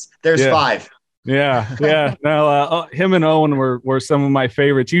brothers. There's 5. Yeah. No, him and Owen were some of my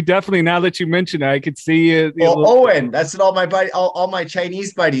favorites. You definitely, now that you mention it, I could see it. Owen. That's what all my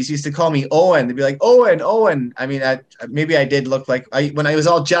Chinese buddies used to call me Owen. They'd be like, Owen. I mean, maybe I did look like when I was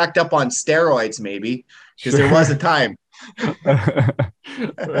all jacked up on steroids, maybe, because there was a time.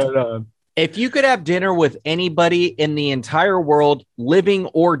 Right. If you could have dinner with anybody in the entire world, living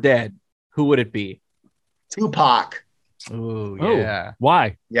or dead, who would it be? Tupac. Oh, yeah.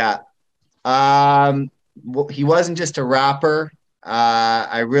 Why? Yeah. He wasn't just a rapper.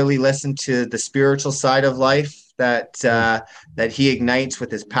 I really listened to the spiritual side of life that he ignites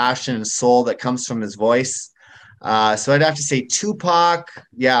with his passion and soul that comes from his voice. So I'd have to say Tupac.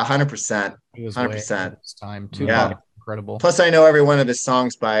 Yeah, 100%. 100%. Time. Tupac, incredible. Plus, I know every one of his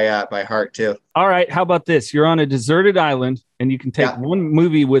songs by heart too. All right, how about this? You're on a deserted island, and you can take one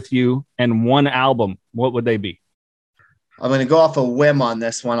movie with you and one album. What would they be? I'm going to go off a whim on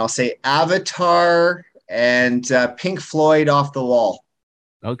this one. I'll say Avatar and Pink Floyd, Off the Wall.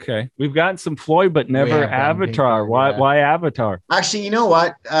 Okay. We've gotten some Floyd, but never Avatar. Why Avatar? Actually, you know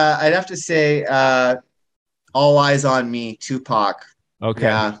what? I'd have to say All Eyes on Me, Tupac. Okay.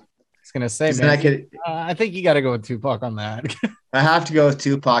 Yeah. I was going to say, man, I think you got to go with Tupac on that. I have to go with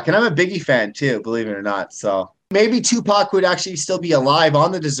Tupac. And I'm a Biggie fan too, believe it or not. So maybe Tupac would actually still be alive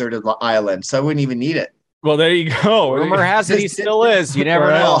on the deserted island. So I wouldn't even need it. Well, there you go. Rumor has it he still is. You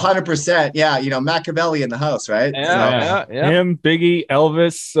never know. 100%. Yeah. You know, Machiavelli in the house, right? Yeah. Him, Biggie,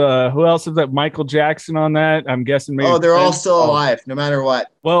 Elvis. Who else is that? Michael Jackson on that? I'm guessing maybe. Oh, they're all still alive, no matter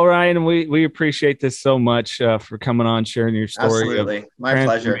what. Well, Ryan, we appreciate this so much for coming on, sharing your story. Absolutely. My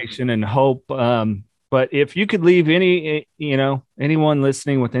pleasure. And hope. But if you could leave anyone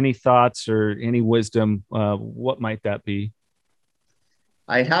listening with any thoughts or any wisdom, what might that be?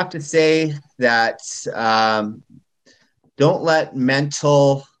 I'd have to say that don't let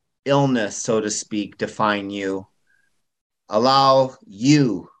mental illness, so to speak, define you. Allow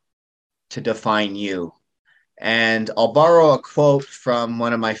you to define you. And I'll borrow a quote from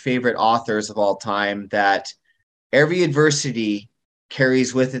one of my favorite authors of all time, that every adversity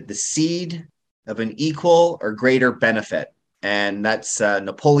carries with it the seed of an equal or greater benefit. And that's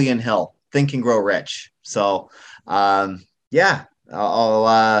Napoleon Hill, Think and Grow Rich. So, yeah.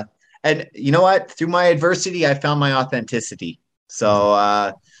 And you know what? Through my adversity, I found my authenticity.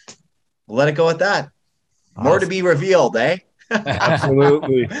 So we'll let it go with that. Awesome. More to be revealed, eh?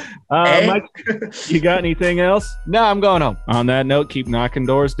 Absolutely. Mike, you got anything else? No, I'm going home. On that note, keep knocking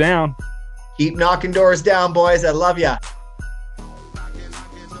doors down. Keep knocking doors down, boys. I love ya.